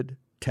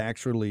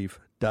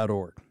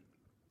COVIDTaxRelief.org.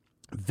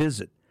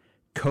 Visit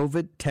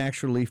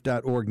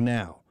COVIDTaxRelief.org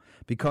now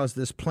because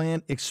this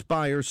plan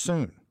expires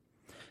soon.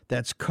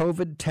 That's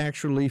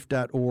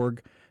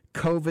COVIDTaxRelief.org,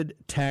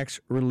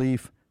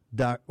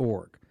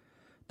 COVIDTaxRelief.org.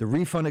 The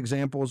refund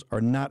examples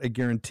are not a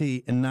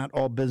guarantee, and not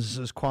all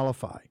businesses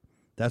qualify.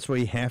 That's why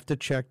you have to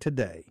check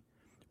today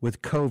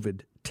with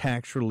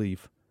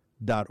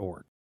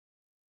COVIDTaxRelief.org.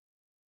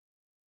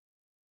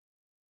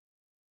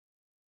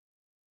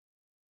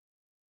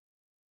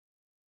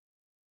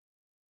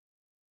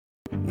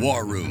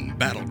 War Room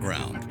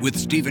Battleground with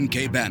Stephen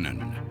K.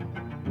 Bannon.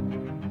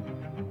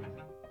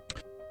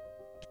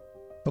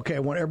 Okay, I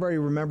want everybody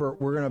to remember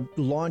we're going to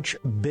launch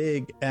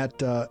big at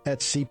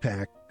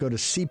CPAC. Go to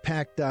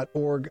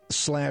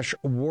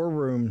cpac.org/war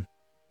room.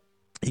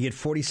 You get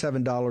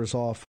 $47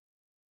 off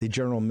the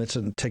general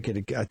admission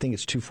ticket. I think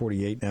it's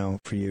 $248 now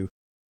for you.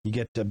 You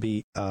get to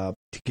be to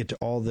get to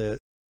all the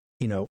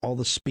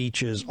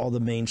speeches, all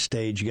the main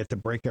stage. You get the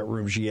breakout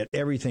rooms. You get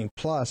everything.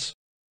 Plus,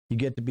 you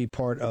get to be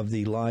part of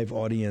the live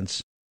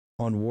audience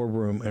on War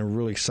Room, and we're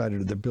really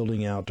excited. They're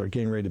building out. They're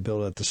getting ready to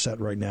build out the set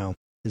right now.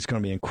 It's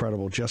going to be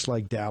incredible, just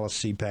like Dallas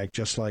CPAC,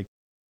 just like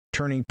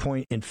Turning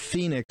Point in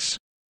Phoenix,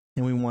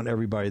 and we want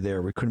everybody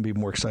there. We couldn't be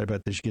more excited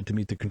about this. You get to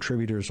meet the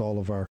contributors, all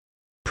of our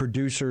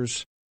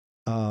producers,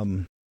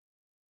 who,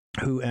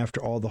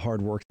 after all the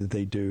hard work that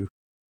they do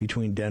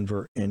between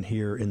Denver and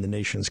here in the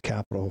nation's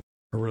capital,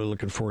 are really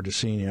looking forward to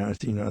seeing you.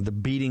 The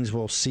beatings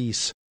will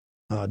cease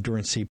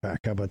during CPAC.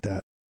 How about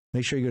that?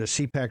 Make sure you go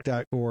to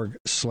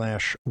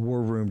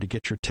cpac.org/war room to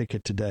get your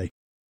ticket today.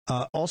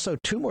 Also,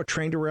 two more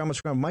train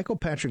derailments. Michael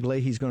Patrick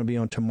Leahy's going to be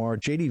on tomorrow.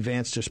 J.D.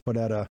 Vance just put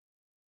out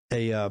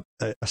a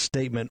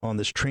statement on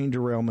this train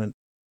derailment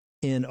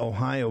in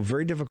Ohio.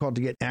 Very difficult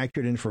to get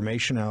accurate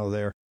information out of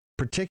there,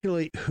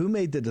 particularly who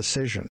made the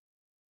decision.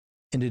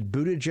 And did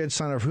Buttigieg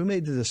sign off? Who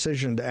made the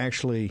decision to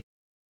actually,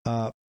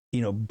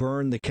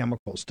 burn the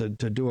chemicals, to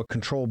do a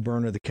controlled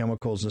burn of the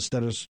chemicals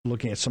instead of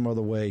looking at some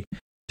other way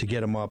to get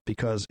them up?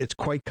 Because it's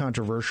quite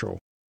controversial.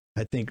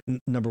 I think,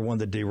 number one,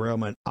 the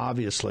derailment,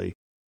 obviously,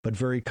 but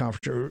very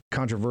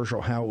controversial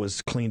how it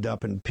was cleaned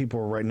up, and people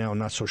are right now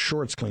not so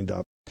sure it's cleaned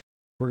up.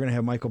 We're going to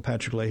have Michael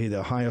Patrick Leahy,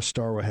 the Ohio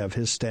Star, will have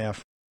his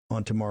staff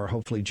on tomorrow,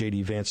 hopefully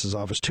J.D. Vance's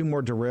office. Two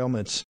more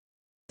derailments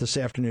this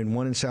afternoon,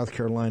 one in South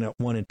Carolina,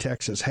 one in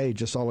Texas. Hey,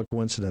 just all a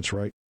coincidence,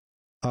 right?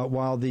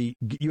 While the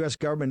U.S.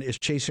 government is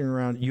chasing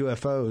around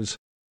UFOs,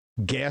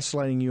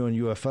 gaslighting you on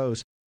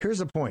UFOs, here's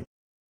the point.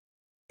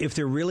 If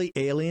they're really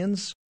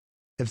aliens,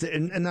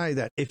 and not only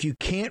that, if you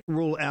can't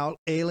rule out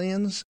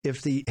aliens,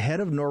 if the head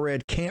of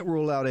NORAD can't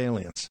rule out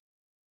aliens,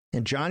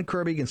 and John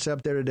Kirby can sit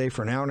up there today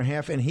for an hour and a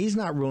half, and he's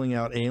not ruling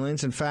out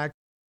aliens. In fact,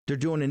 they're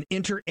doing an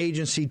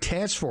interagency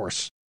task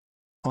force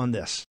on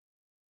this.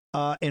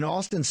 And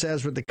Austin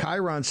says with the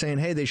Chiron saying,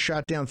 hey, they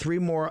shot down 3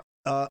 more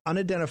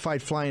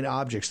unidentified flying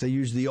objects. They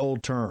use the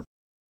old term,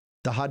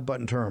 the hot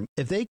button term.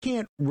 If they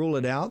can't rule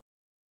it out,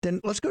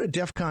 then let's go to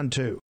DEFCON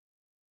 2.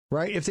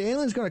 Right? If the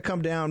alien's going to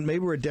come down, maybe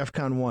we're at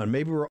DEFCON 1.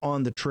 Maybe we're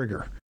on the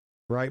trigger,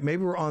 right?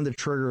 Maybe we're on the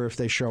trigger if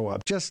they show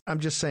up. I'm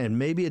just saying,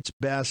 maybe it's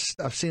best.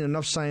 I've seen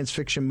enough science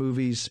fiction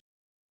movies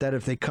that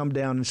if they come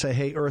down and say,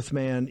 hey,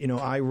 Earthman,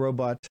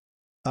 iRobot,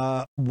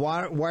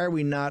 why are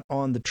we not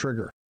on the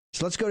trigger?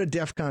 So let's go to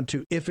DEFCON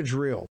 2 if it's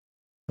real.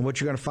 And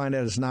what you're going to find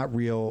out is not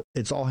real.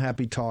 It's all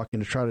happy talk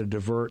and to try to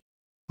divert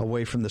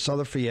away from this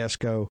other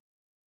fiasco,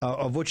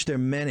 of which there are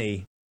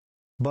many.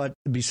 But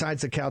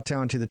besides the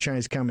kowtowing to the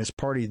Chinese Communist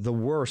Party, the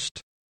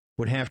worst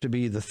would have to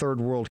be the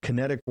third world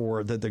kinetic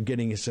war that they're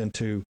getting us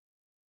into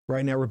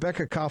right now.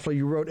 Rebecca Koffler,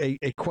 you wrote a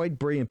quite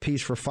brilliant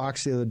piece for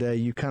Fox the other day.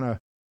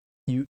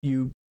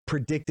 You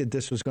predicted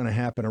this was going to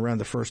happen around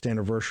the first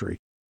anniversary.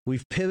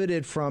 We've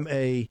pivoted from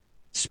a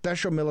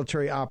special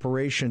military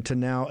operation to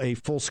now a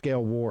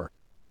full-scale war.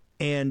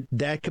 And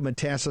that can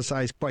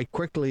metastasize quite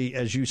quickly,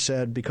 as you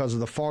said, because of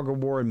the fog of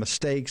war and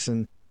mistakes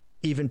and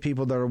even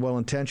people that are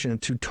well-intentioned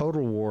into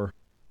total war.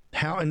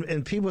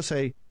 And people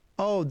say,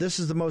 oh, this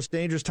is the most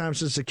dangerous time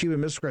since the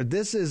Cuban Missile Crisis.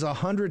 This is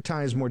 100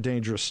 times more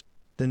dangerous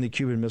than the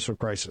Cuban Missile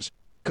Crisis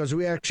because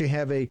we actually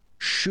have a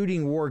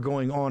shooting war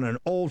going on, an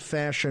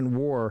old-fashioned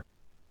war.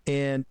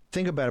 And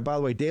think about it. By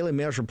the way, Daily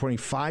Mail is reporting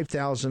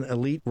 5,000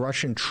 elite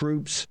Russian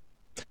troops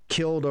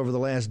killed over the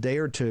last day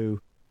or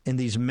two in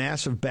these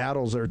massive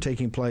battles that are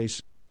taking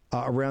place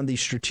around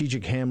these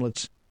strategic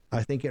hamlets,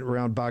 I think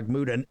around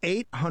Bakhmut, an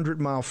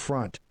 800-mile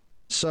front.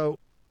 So,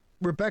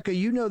 Rebecca,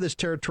 you know this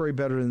territory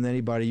better than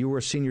anybody. You were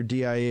a senior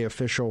DIA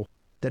official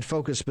that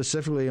focused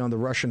specifically on the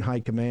Russian high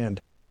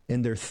command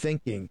and their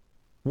thinking.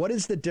 What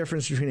is the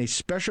difference between a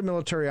special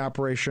military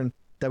operation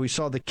that we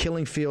saw the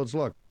killing fields?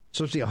 Look,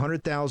 supposed to be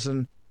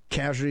 100,000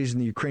 casualties in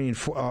the Ukrainian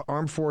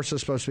armed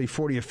forces, supposed to be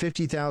 40 or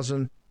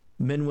 50,000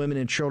 men, women,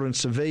 and children,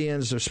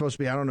 civilians. There's supposed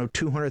to be,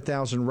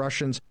 200,000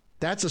 Russians.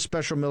 That's a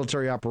special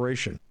military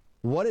operation.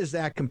 What is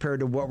that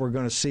compared to what we're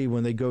going to see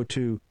when they up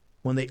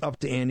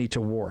the ante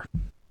to war?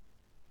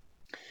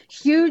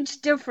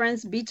 Huge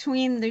difference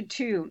between the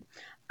two.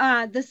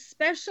 The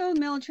special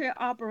military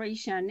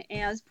operation,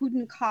 as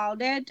Putin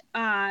called it,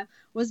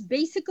 was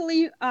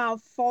basically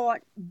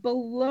fought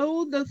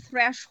below the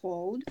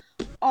threshold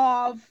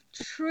of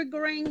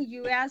triggering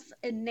U.S.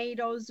 and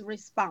NATO's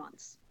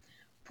response.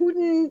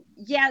 Putin,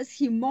 yes,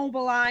 he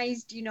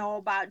mobilized,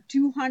 about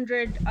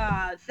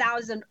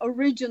 200,000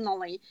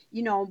 originally,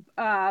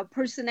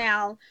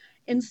 personnel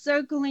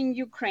encircling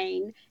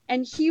Ukraine,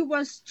 and he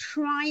was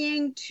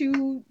trying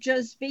to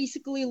just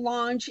basically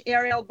launch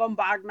aerial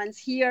bombardments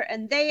here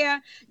and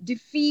there,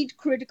 defeat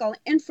critical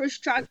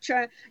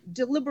infrastructure,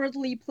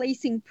 deliberately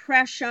placing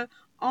pressure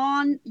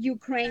on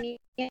Ukrainians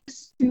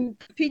to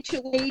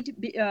capitulate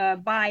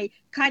by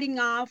cutting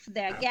off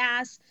their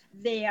gas,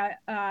 their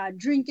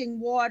drinking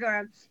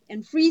water,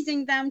 and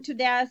freezing them to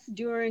death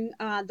during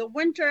the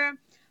winter.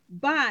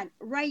 But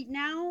right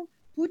now,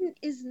 Putin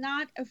is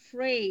not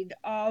afraid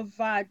of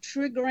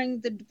triggering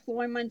the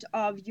deployment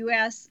of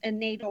U.S. and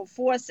NATO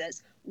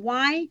forces.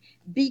 Why?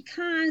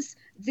 Because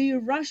the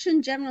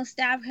Russian General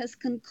Staff has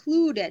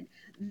concluded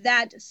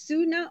that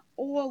sooner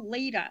or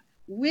later,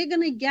 we're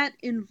going to get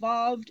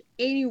involved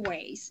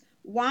anyways.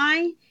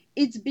 Why?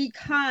 It's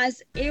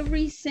because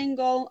every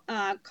single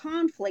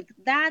conflict,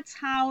 that's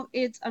how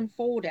it's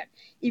unfolded.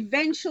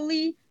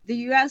 Eventually, the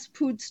U.S.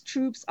 puts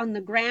troops on the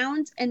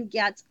ground and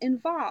gets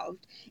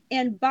involved.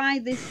 And by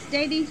the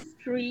steady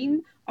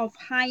stream of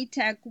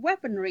high-tech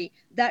weaponry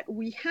that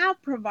we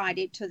have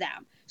provided to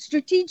them,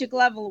 strategic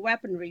level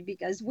weaponry,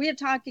 because we're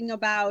talking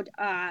about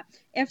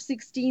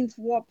F-16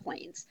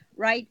 warplanes,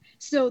 right?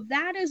 So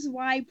that is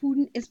why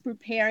Putin is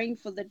preparing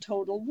for the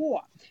total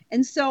war.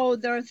 And so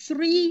there are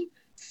three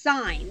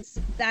signs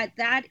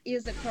that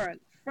is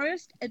occurring.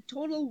 First, a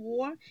total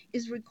war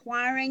is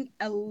requiring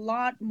a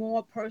lot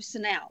more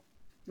personnel,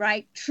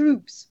 right?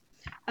 Troops.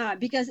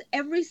 Because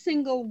every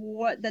single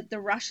war that the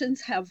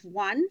Russians have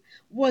won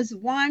was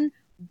won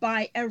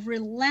by a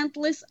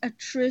relentless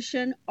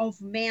attrition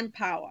of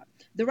manpower.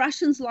 The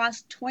Russians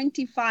lost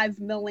 25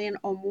 million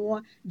or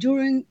more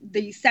during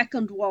the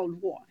Second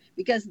World War,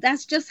 because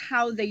that's just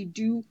how they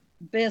do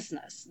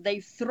business.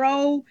 They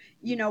throw,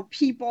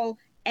 people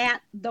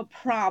at the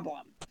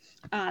problem.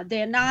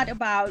 They're not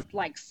about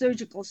like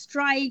surgical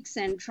strikes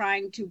and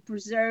trying to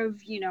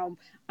preserve,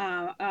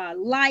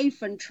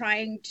 life and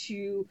trying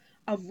to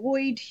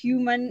avoid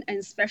human and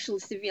especially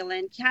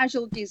civilian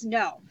casualties.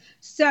 No.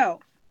 So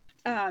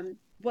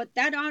what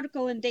that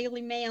article in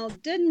Daily Mail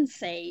didn't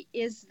say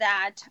is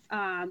that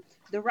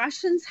the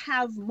Russians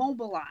have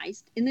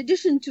mobilized, in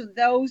addition to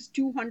those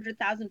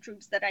 200,000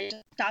 troops that I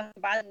just talked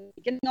about in the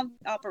beginning of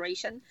the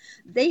operation,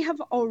 they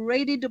have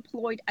already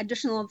deployed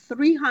additional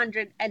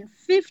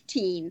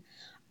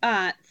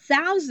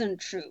 315,000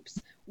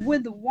 troops,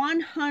 with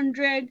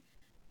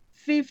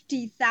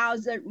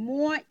 150,000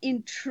 more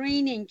in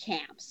training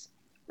camps,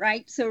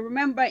 right? So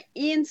remember,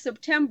 in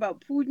September,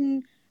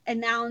 Putin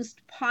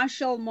announced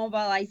partial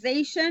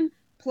mobilization,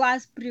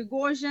 plus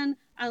Prigozhin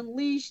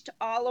unleashed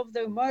all of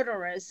the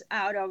murderers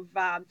out of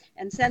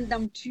and sent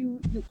them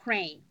to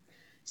Ukraine.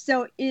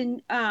 So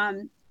in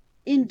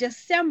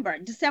December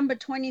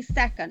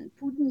 22nd,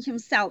 Putin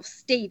himself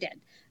stated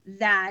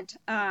that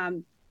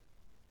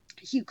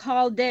he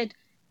called it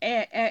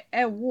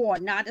a war,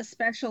 not a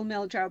special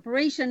military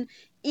operation.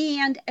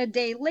 And a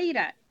day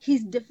later,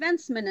 his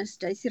defense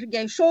minister,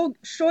 Sergei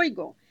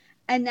Shoigu,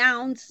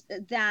 announced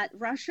that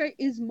Russia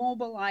is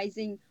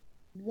mobilizing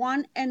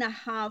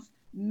 1.5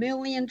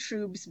 million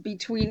troops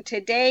between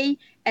today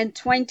and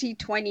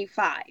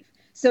 2025.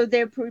 So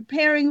they're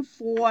preparing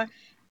for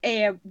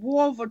a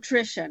war of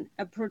attrition,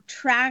 a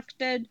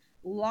protracted,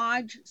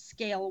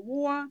 large-scale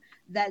war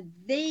that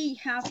they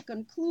have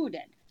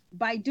concluded,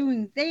 by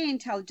doing their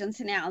intelligence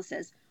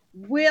analysis,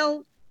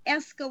 will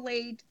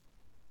escalate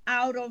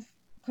out of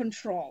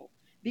control.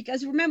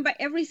 Because remember,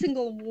 every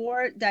single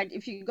war that,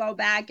 if you go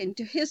back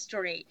into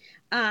history,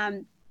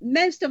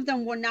 most of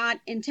them were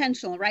not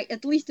intentional, right?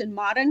 At least in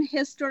modern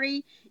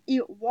history,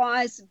 it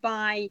was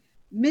by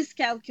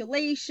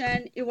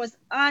miscalculation, it was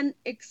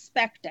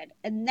unexpected.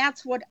 And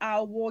that's what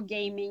our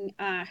wargaming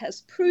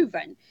has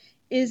proven,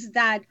 is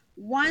that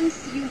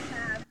once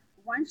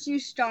you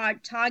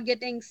start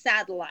targeting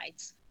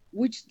satellites,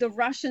 which the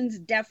Russians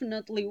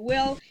definitely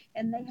will,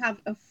 and they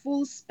have a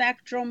full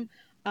spectrum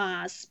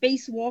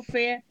space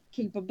warfare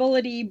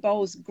capability,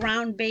 both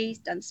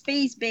ground-based and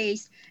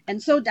space-based,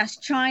 and so does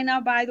China,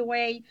 by the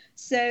way.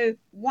 So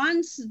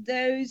once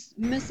those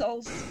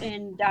missiles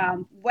and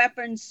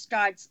weapons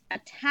starts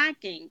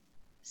attacking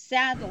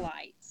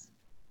satellites,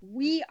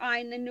 we are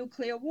in a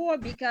nuclear war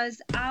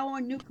because our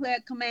nuclear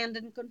command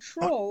and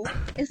control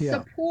is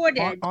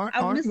supported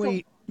aren't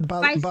we,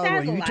 by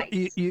satellites.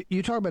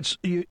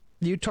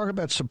 You talk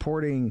about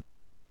supporting.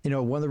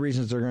 One of the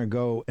reasons they're going to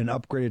go and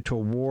upgrade it to a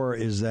war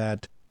is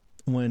that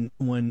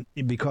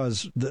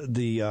because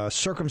the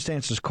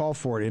circumstances call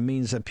for it, it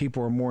means that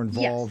people are more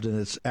involved, and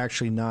it's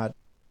actually not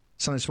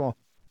something small.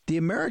 The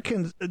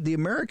Americans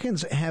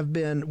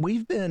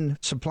we've been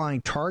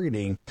supplying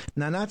targeting,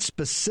 now not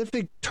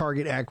specific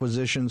target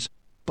acquisitions,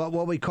 but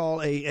what we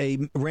call a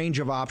range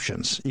of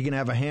options. You can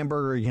have a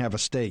hamburger, you can have a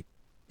steak,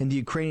 and the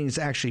Ukrainians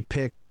actually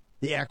pick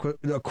the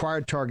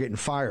acquired target and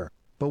fire.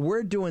 But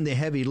we're doing the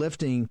heavy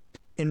lifting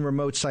in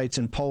remote sites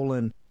in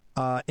Poland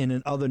and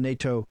in other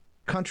NATO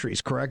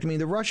countries, correct? I mean,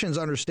 the Russians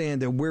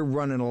understand that we're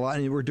running a lot,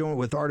 and we're doing it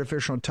with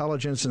artificial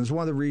intelligence, and it's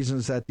one of the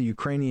reasons that the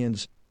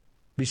Ukrainians,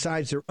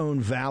 besides their own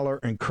valor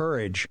and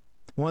courage,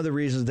 one of the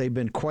reasons they've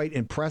been quite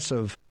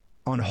impressive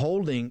on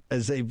holding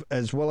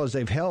as well as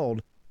they've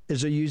held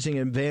is they're using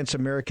advanced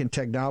American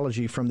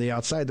technology from the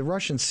outside. The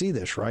Russians see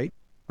this, right?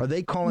 Are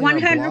they calling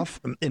our bluff?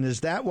 And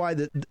is that why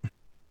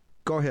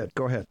Go ahead.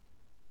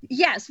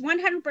 Yes,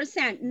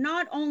 100%.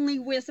 Not only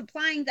we're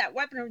supplying that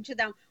weaponry to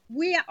them,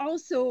 we are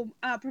also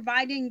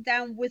providing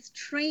them with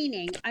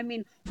training. I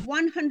mean,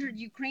 100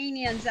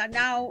 Ukrainians are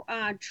now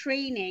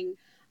training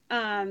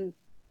on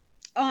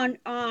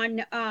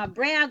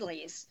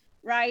Bradleys,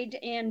 right?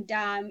 And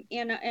on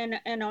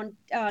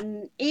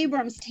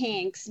Abrams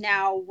tanks.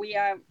 Now we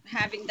are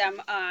having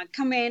them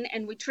come in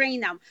and we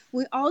train them.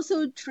 We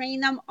also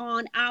train them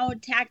on our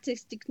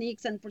tactics,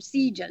 techniques, and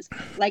procedures,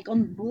 like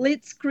on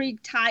blitzkrieg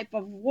type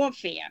of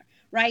warfare,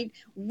 right?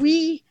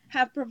 We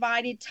have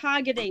provided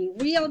targeting,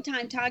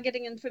 real-time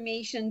targeting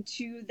information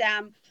to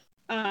them.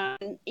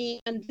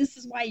 And this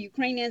is why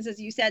Ukrainians,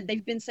 as you said,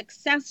 they've been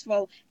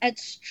successful at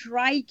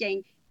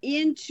striking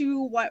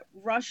into what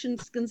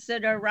Russians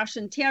consider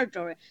Russian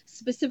territory,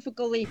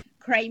 specifically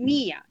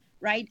Crimea,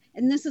 right?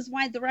 And this is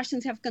why the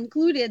Russians have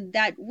concluded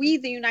that we,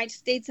 the United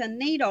States and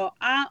NATO,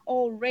 are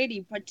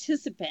already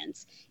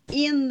participants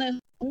in the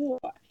war.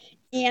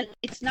 And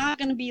it's not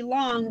going to be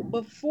long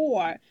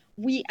before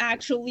we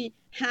actually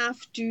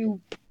have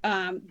to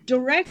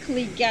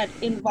directly get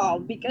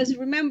involved. Because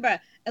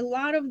remember, a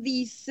lot of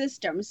these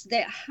systems,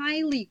 they're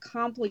highly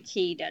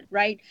complicated,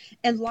 right?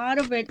 A lot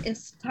of it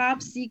is top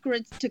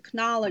secret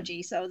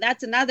technology. So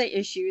that's another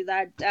issue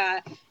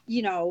that,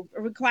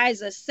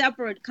 requires a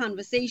separate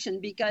conversation,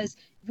 because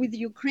with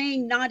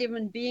Ukraine not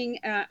even being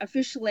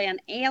officially an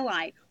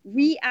ally,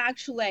 we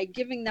actually are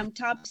giving them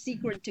top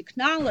secret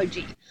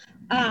technology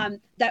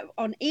that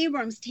on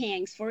Abrams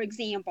tanks, for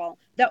example,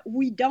 that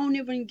we don't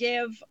even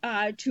give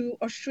to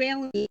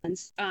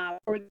Australians.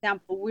 For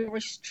example, we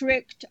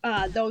restrict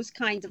those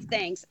kinds of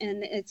things,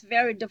 and it's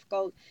very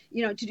difficult,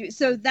 to do.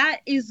 So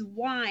that is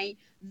why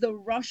the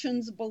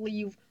Russians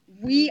believe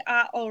we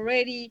are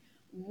already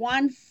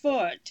 1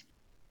 foot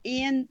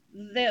in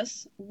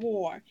this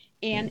war,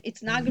 and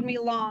it's not going to be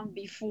long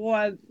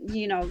before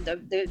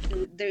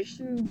the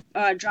shoe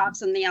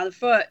drops on the other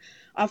foot,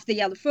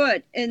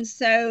 and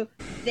so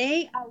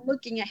they are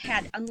looking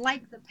ahead.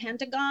 Unlike the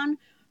Pentagon,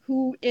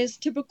 who is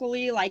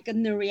typically like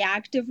in the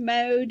reactive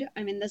mode.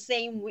 I mean, the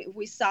same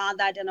we saw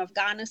that in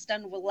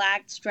Afghanistan. We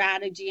lacked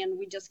strategy, and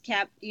we just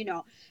kept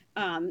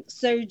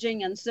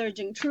surging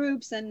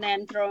troops and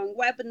then throwing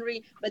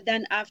weaponry. But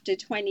then after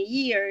 20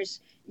 years,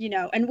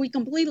 and we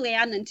completely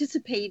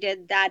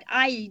unanticipated that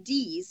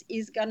IEDs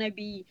is going to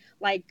be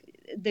like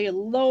the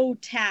low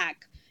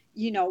tech,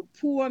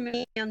 poor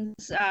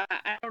man's,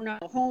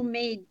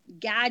 homemade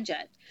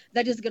gadget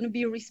that is going to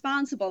be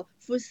responsible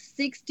for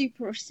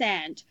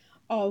 60%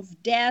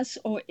 of deaths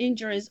or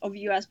injuries of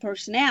U.S.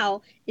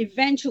 personnel,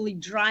 eventually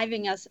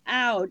driving us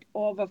out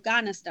of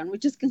Afghanistan,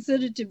 which is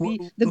considered to be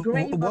the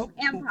grave of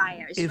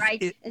empires,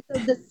 right? And so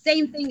the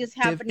same thing is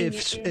happening in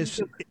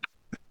Ukraine.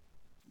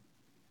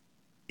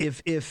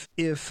 If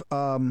they're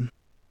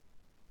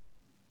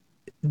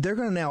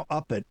going to now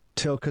up it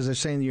till, because they're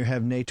saying you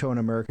have NATO and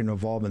American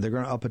involvement, they're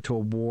going to up it to a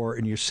war,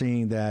 and you're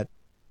seeing that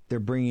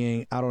they're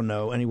bringing, I don't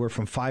know, anywhere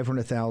from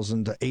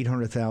 500,000 to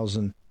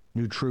 800,000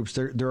 new troops.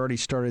 They're already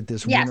started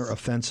this winter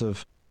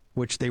offensive,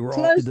 which they were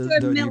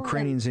the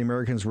Ukrainians, the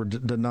Americans were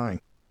denying.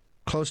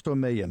 Close to 1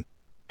 million.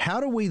 How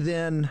do we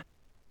then,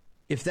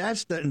 if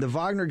that's the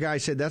Wagner guy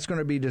said that's going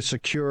to be to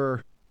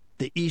secure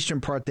the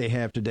eastern part they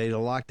have today, to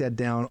lock that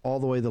down all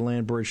the way the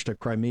land bridge to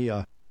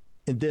Crimea,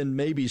 and then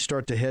maybe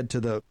start to head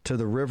to the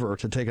river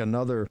to take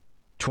another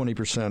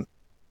 20%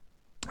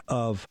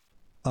 of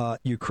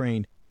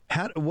Ukraine.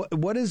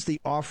 What is the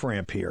off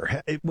ramp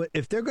here?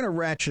 If they're going to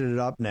ratchet it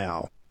up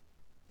now,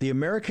 the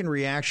American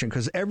reaction,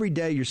 because every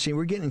day you're seeing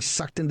we're getting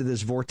sucked into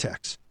this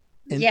vortex.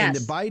 And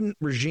the Biden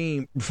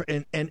regime,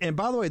 and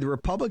by the way, the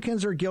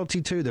Republicans are guilty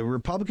too. The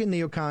Republican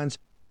neocons,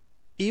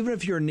 even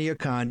if you're a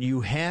neocon,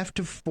 you have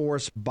to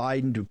force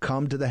Biden to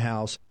come to the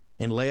House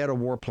and lay out a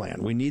war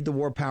plan. We need the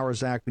War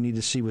Powers Act. We need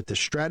to see what the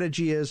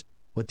strategy is,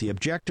 what the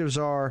objectives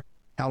are,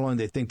 how long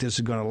they think this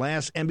is going to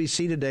last.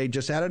 NBC today,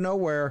 just out of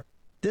nowhere,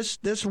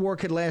 this war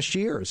could last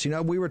years.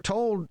 We were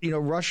told,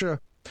 Russia,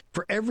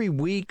 for every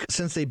week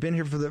since they've been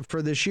here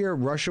for this year,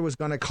 Russia was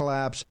going to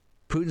collapse.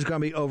 Putin's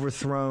going to be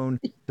overthrown.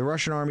 The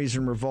Russian army's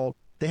in revolt.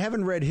 They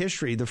haven't read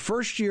history. The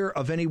first year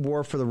of any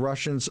war for the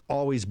Russians,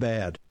 always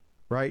bad,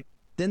 right?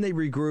 Then they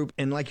regroup,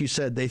 and like you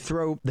said, they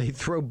throw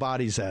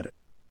bodies at it.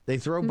 They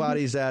throw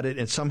bodies at it,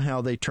 and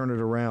somehow they turn it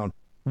around.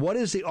 What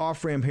is the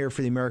off-ramp here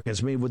for the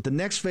Americans? I mean, with the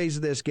next phase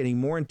of this getting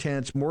more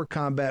intense, more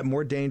combat,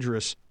 more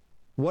dangerous,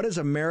 what does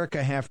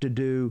America have to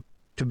do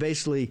to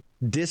basically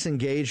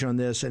disengage on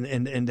this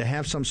and to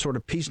have some sort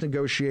of peace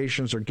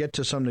negotiations or get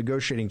to some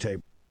negotiating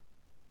table?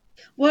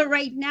 Well,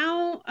 right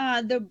now,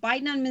 the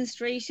Biden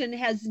administration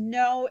has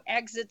no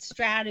exit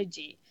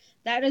strategy.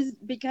 That is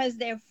because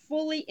they're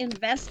fully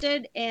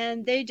invested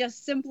and they're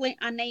just simply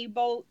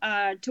unable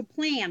to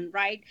plan,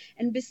 right?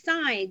 And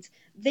besides,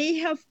 they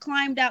have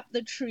climbed up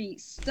the tree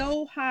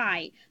so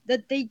high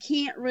that they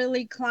can't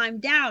really climb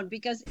down,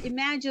 because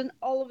imagine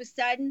all of a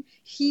sudden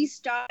he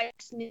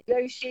starts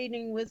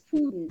negotiating with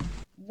Putin.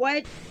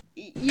 What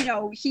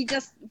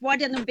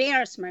an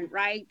embarrassment,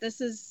 right?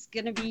 This is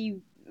going to be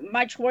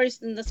much worse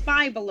than the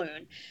spy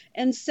balloon.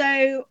 And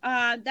so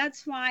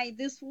that's why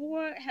this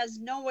war has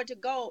nowhere to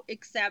go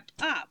except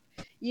up.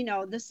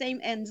 The same,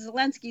 and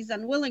Zelensky's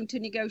unwilling to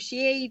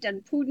negotiate,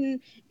 and Putin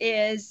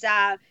is,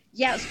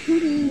 yes,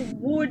 Putin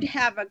would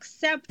have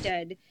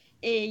accepted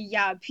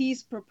a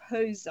peace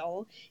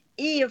proposal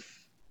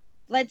if,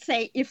 let's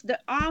say, if the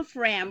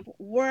off-ramp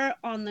were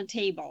on the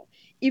table,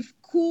 if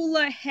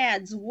cooler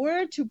heads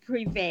were to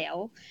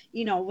prevail,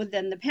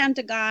 within the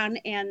Pentagon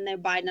and the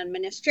Biden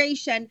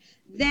administration,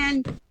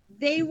 then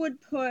they would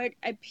put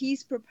a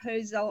peace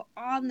proposal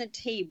on the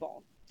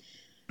table.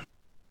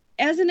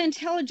 As an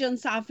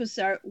intelligence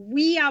officer,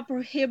 we are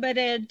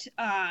prohibited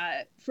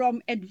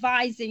from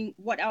advising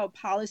what our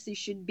policy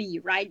should be,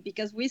 right?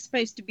 Because we're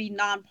supposed to be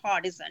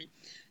nonpartisan.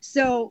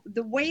 So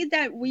the way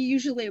that we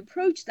usually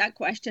approach that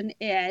question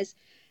is,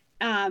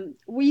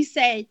 we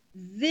say,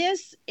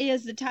 this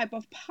is the type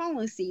of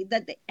policy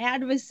that the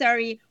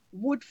adversary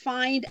would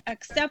find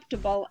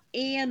acceptable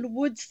and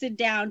would sit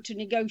down to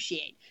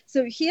negotiate.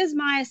 So here's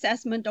my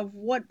assessment of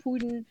what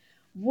Putin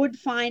would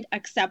find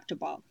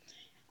acceptable.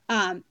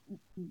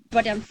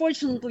 But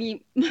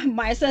unfortunately,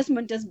 my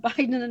assessment is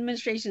Biden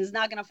administration is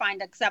not going to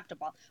find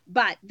acceptable.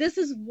 But this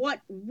is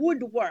what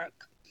would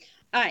work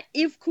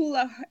if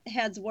cooler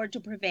heads were to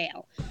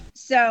prevail.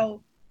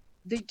 So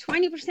the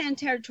 20%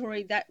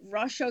 territory that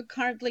Russia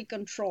currently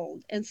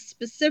controlled, and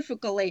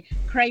specifically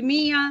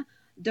Crimea,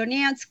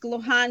 Donetsk,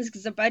 Luhansk,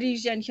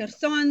 Zaporizhia, and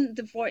Kherson,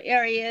 the 4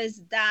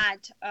 areas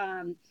that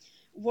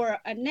were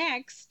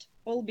annexed,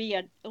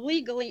 albeit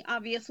illegally,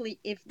 obviously,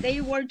 if they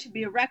were to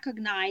be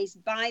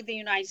recognized by the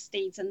United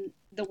States and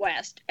the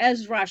West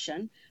as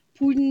Russian,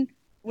 Putin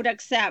would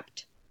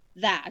accept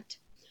that.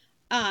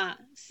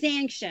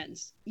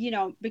 Sanctions,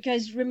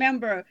 because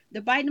remember,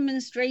 the Biden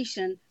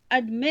administration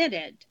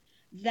admitted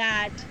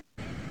that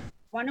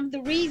one of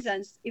the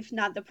reasons, if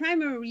not the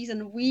primary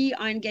reason, we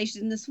are engaged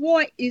in this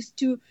war is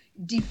to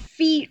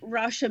defeat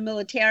Russia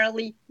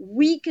militarily,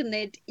 weaken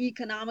it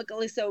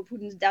economically so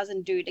Putin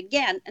doesn't do it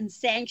again. And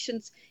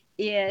sanctions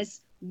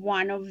is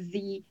one of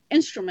the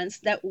instruments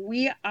that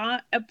we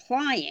are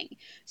applying.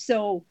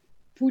 So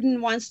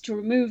Putin wants to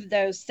remove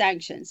those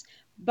sanctions.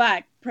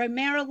 But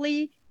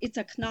primarily, it's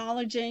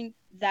acknowledging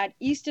that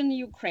Eastern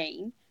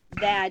Ukraine,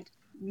 that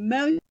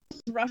most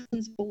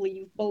Russians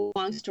believe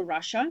belongs to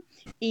Russia,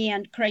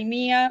 and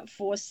Crimea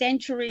for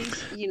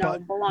centuries,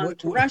 belonged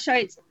to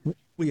Russia.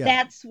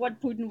 That's what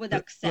Putin would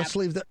accept. Let's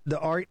leave the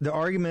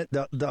argument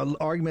that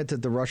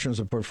the Russians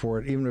have put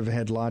forward, even if it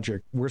had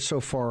logic. We're so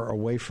far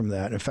away from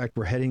that. In fact,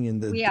 we're heading in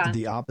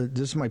the opposite.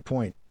 This is my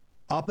point.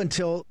 Up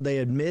until they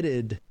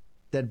admitted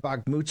that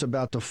Bakhmut's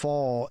about to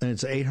fall, and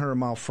it's an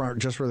 800-mile front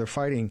just where they're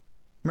fighting.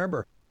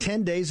 Remember,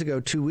 10 days ago,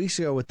 2 weeks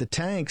ago, with the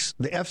tanks,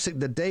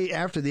 the day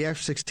after the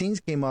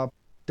F-16s came up,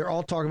 they're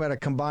all talking about a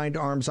combined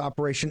arms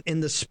operation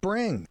in the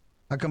spring.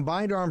 A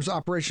combined arms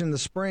operation in the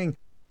spring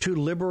to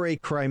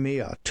liberate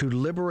Crimea.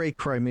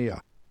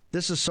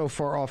 This is so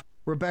far off.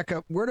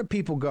 Rebecca, where do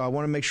people go? I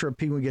want to make sure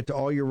people get to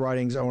all your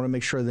writings. I want to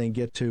make sure they can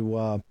get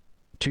to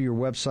your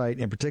website,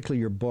 and particularly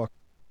your book,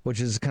 which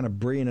is kind of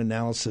brilliant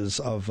analysis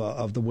of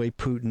the way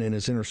Putin and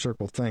his inner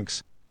circle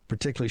thinks,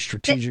 particularly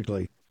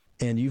strategically.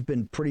 And you've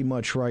been pretty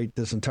much right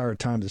this entire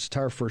time. This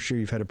entire first year,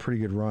 you've had a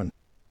pretty good run.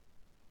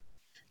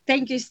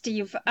 Thank you,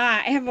 Steve. I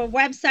have a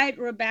website,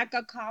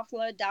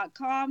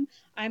 RebeccaKoffler.com.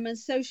 I'm on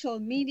social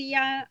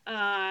media,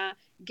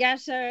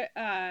 Getter,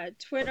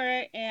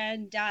 Twitter,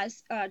 and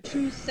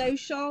Truth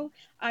Social.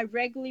 I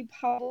regularly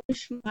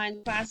publish my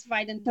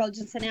classified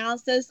intelligence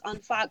analysis on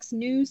Fox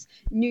News,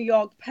 New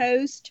York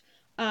Post.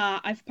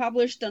 I've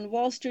published on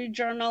Wall Street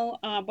Journal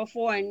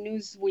before, and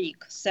Newsweek.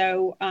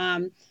 So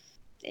I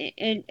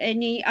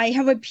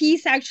have a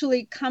piece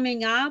actually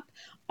coming up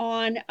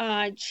on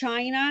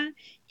China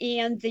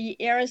and the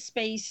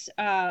aerospace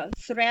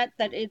threat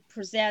that it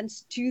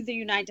presents to the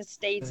United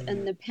States,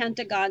 and the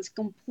Pentagon's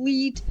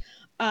complete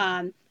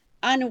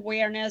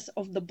unawareness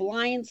of the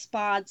blind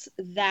spots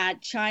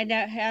that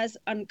China has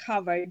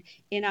uncovered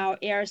in our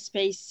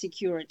airspace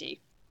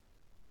security.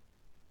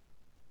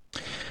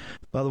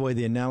 By the way,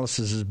 the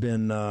analysis has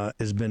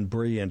been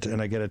brilliant,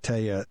 and I got to tell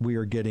you, we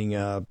are getting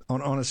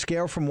on a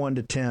scale from 1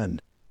 to 10,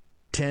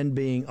 10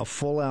 being a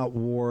full-out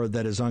war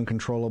that is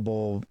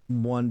uncontrollable,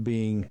 1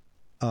 being,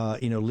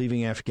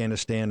 leaving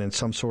Afghanistan in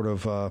some sort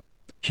of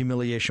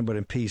humiliation, but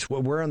in peace.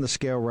 We're on the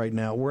scale right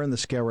now. Where in the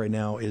scale right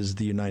now is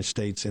the United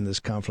States in this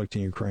conflict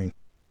in Ukraine?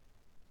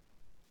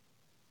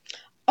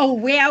 Oh,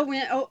 where?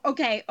 Oh,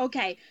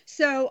 okay.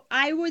 So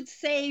I would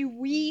say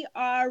we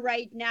are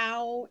right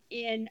now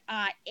in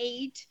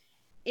 8,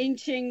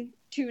 inching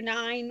to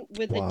 9,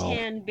 with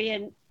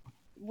the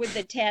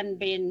 10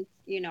 being,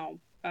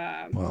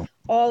 Wow.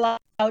 all out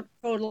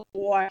total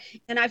war.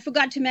 And I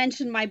forgot to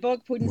mention my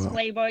book, Putin's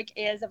Playbook,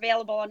 is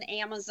available on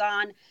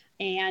Amazon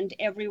and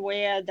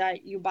everywhere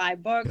that you buy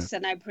books. Yeah.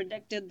 And I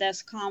predicted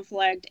this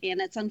conflict, and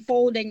it's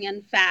unfolding,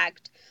 in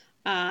fact,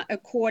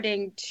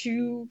 according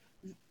to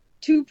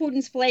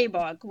Putin's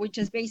playbook, which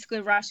is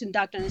basically Russian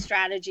doctrine and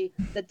strategy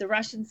that the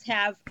Russians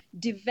have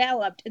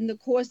developed in the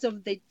course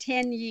of the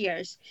 10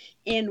 years.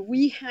 And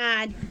we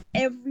had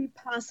every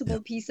possible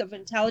piece of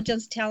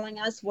intelligence telling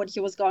us what he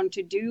was going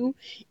to do.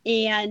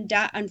 And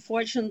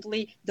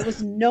unfortunately, there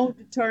was no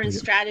deterrent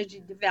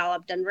strategy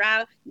developed. And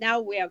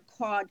now we are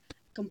caught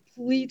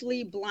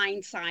completely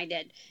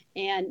blindsided,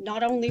 and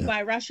not only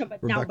by Russia,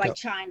 but Rebecca, now by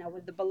China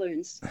with the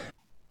balloons.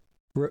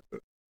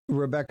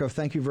 Rebecca,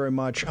 thank you very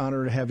much.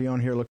 Honored to have you on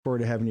here. Look forward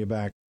to having you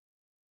back.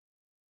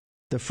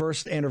 The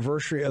first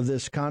anniversary of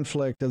this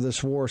conflict, of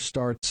this war,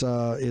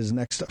 is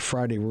next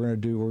Friday. We're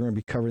going to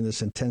be covering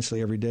this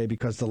intensely every day,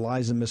 because the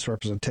lies and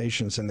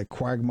misrepresentations and the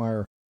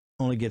quagmire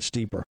only gets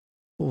deeper.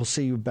 We'll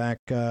see you back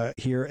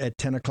here at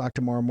 10 o'clock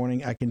tomorrow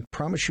morning. I can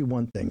promise you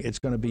one thing. It's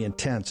going to be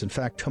intense. In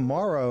fact,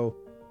 tomorrow,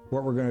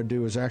 what we're going to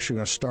do is actually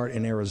going to start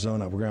in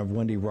Arizona. We're going to have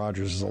Wendy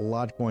Rogers. There's a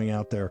lot going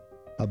out there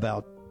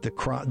about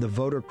the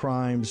voter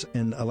crimes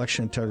and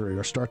election integrity.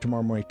 We'll start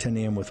tomorrow morning, 10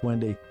 a.m. with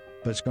Wendy,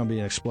 but it's going to be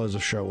an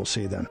explosive show. We'll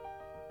see you then.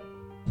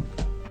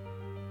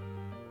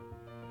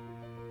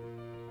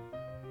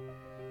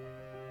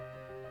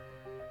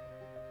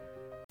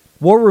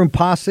 War Room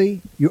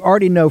Posse, you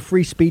already know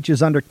free speech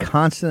is under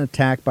constant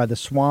attack by the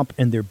swamp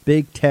and their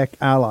big tech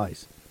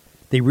allies.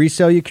 They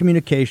resell your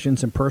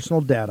communications and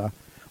personal data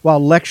while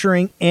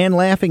lecturing and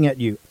laughing at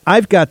you.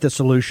 I've got the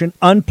solution.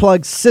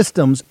 Unplugged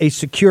Systems, a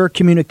secure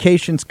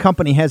communications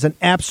company, has an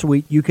app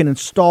suite you can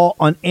install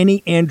on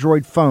any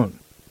Android phone,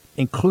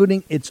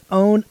 including its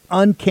own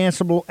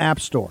uncancelable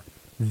app store,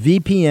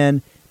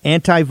 VPN,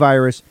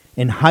 antivirus,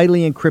 and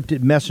highly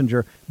encrypted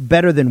messenger,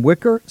 better than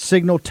Wickr,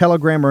 Signal,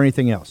 Telegram, or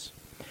anything else.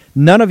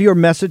 None of your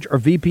message or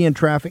VPN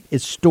traffic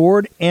is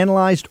stored,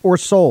 analyzed, or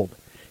sold.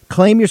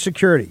 Claim your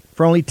security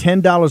for only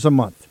 $10 a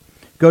month.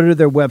 Go to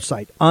their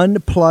website,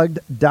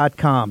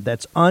 unplugged.com.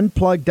 That's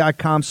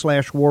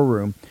unplugged.com/war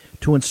room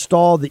to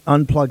install the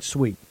Unplugged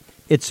suite.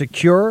 It's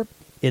secure,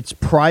 it's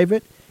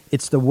private,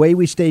 it's the way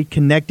we stay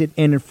connected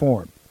and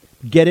informed.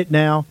 Get it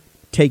now.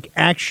 Take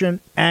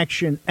action,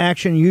 action,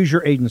 action. Use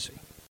your agency.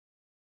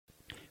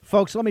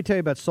 Folks, let me tell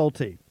you about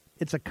Solti.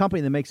 It's a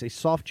company that makes a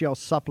soft gel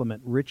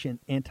supplement rich in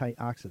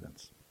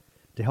antioxidants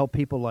to help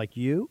people like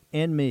you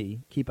and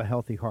me keep a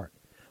healthy heart.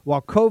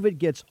 While COVID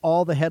gets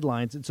all the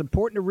headlines, it's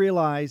important to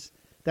realize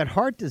that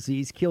heart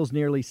disease kills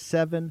nearly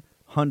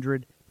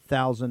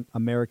 700,000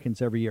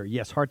 Americans every year.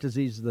 Yes, heart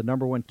disease is the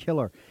number one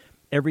killer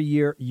every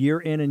year, year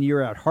in and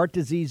year out. Heart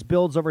disease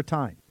builds over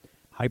time.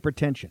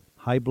 Hypertension,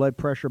 high blood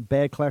pressure,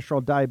 bad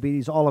cholesterol,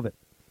 diabetes, all of it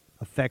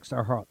affects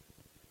our heart.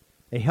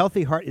 A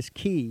healthy heart is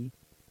key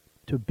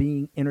to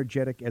being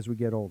energetic as we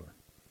get older.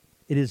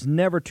 It is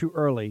never too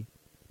early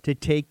to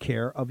take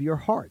care of your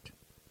heart.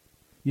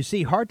 You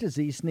see, heart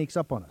disease sneaks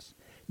up on us.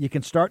 You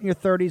can start in your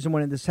 30s, and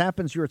when this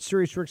happens, you're at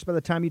serious risk by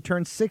the time you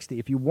turn 60.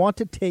 If you want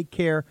to take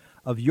care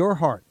of your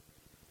heart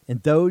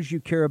and those you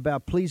care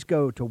about, please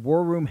go to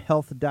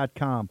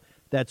warroomhealth.com.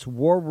 That's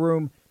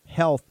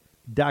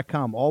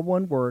warroomhealth.com. All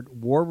one word,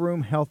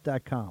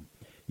 warroomhealth.com.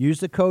 Use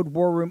the code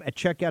WARROOM at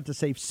checkout to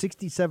save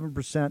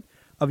 67%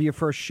 of your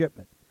first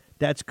shipment.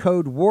 That's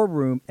code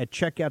WARROOM at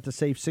checkout to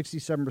save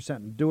 67%.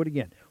 And do it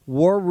again.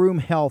 War Room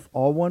Health,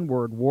 all one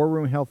word,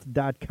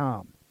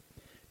 warroomhealth.com.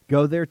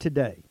 Go there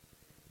today.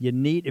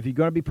 If you're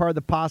going to be part of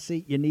the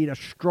posse, you need a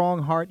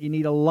strong heart. You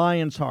need a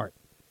lion's heart.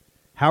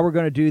 How we're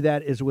going to do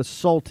that is with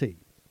Solti.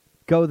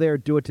 Go there,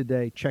 do it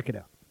today. Check it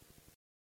out.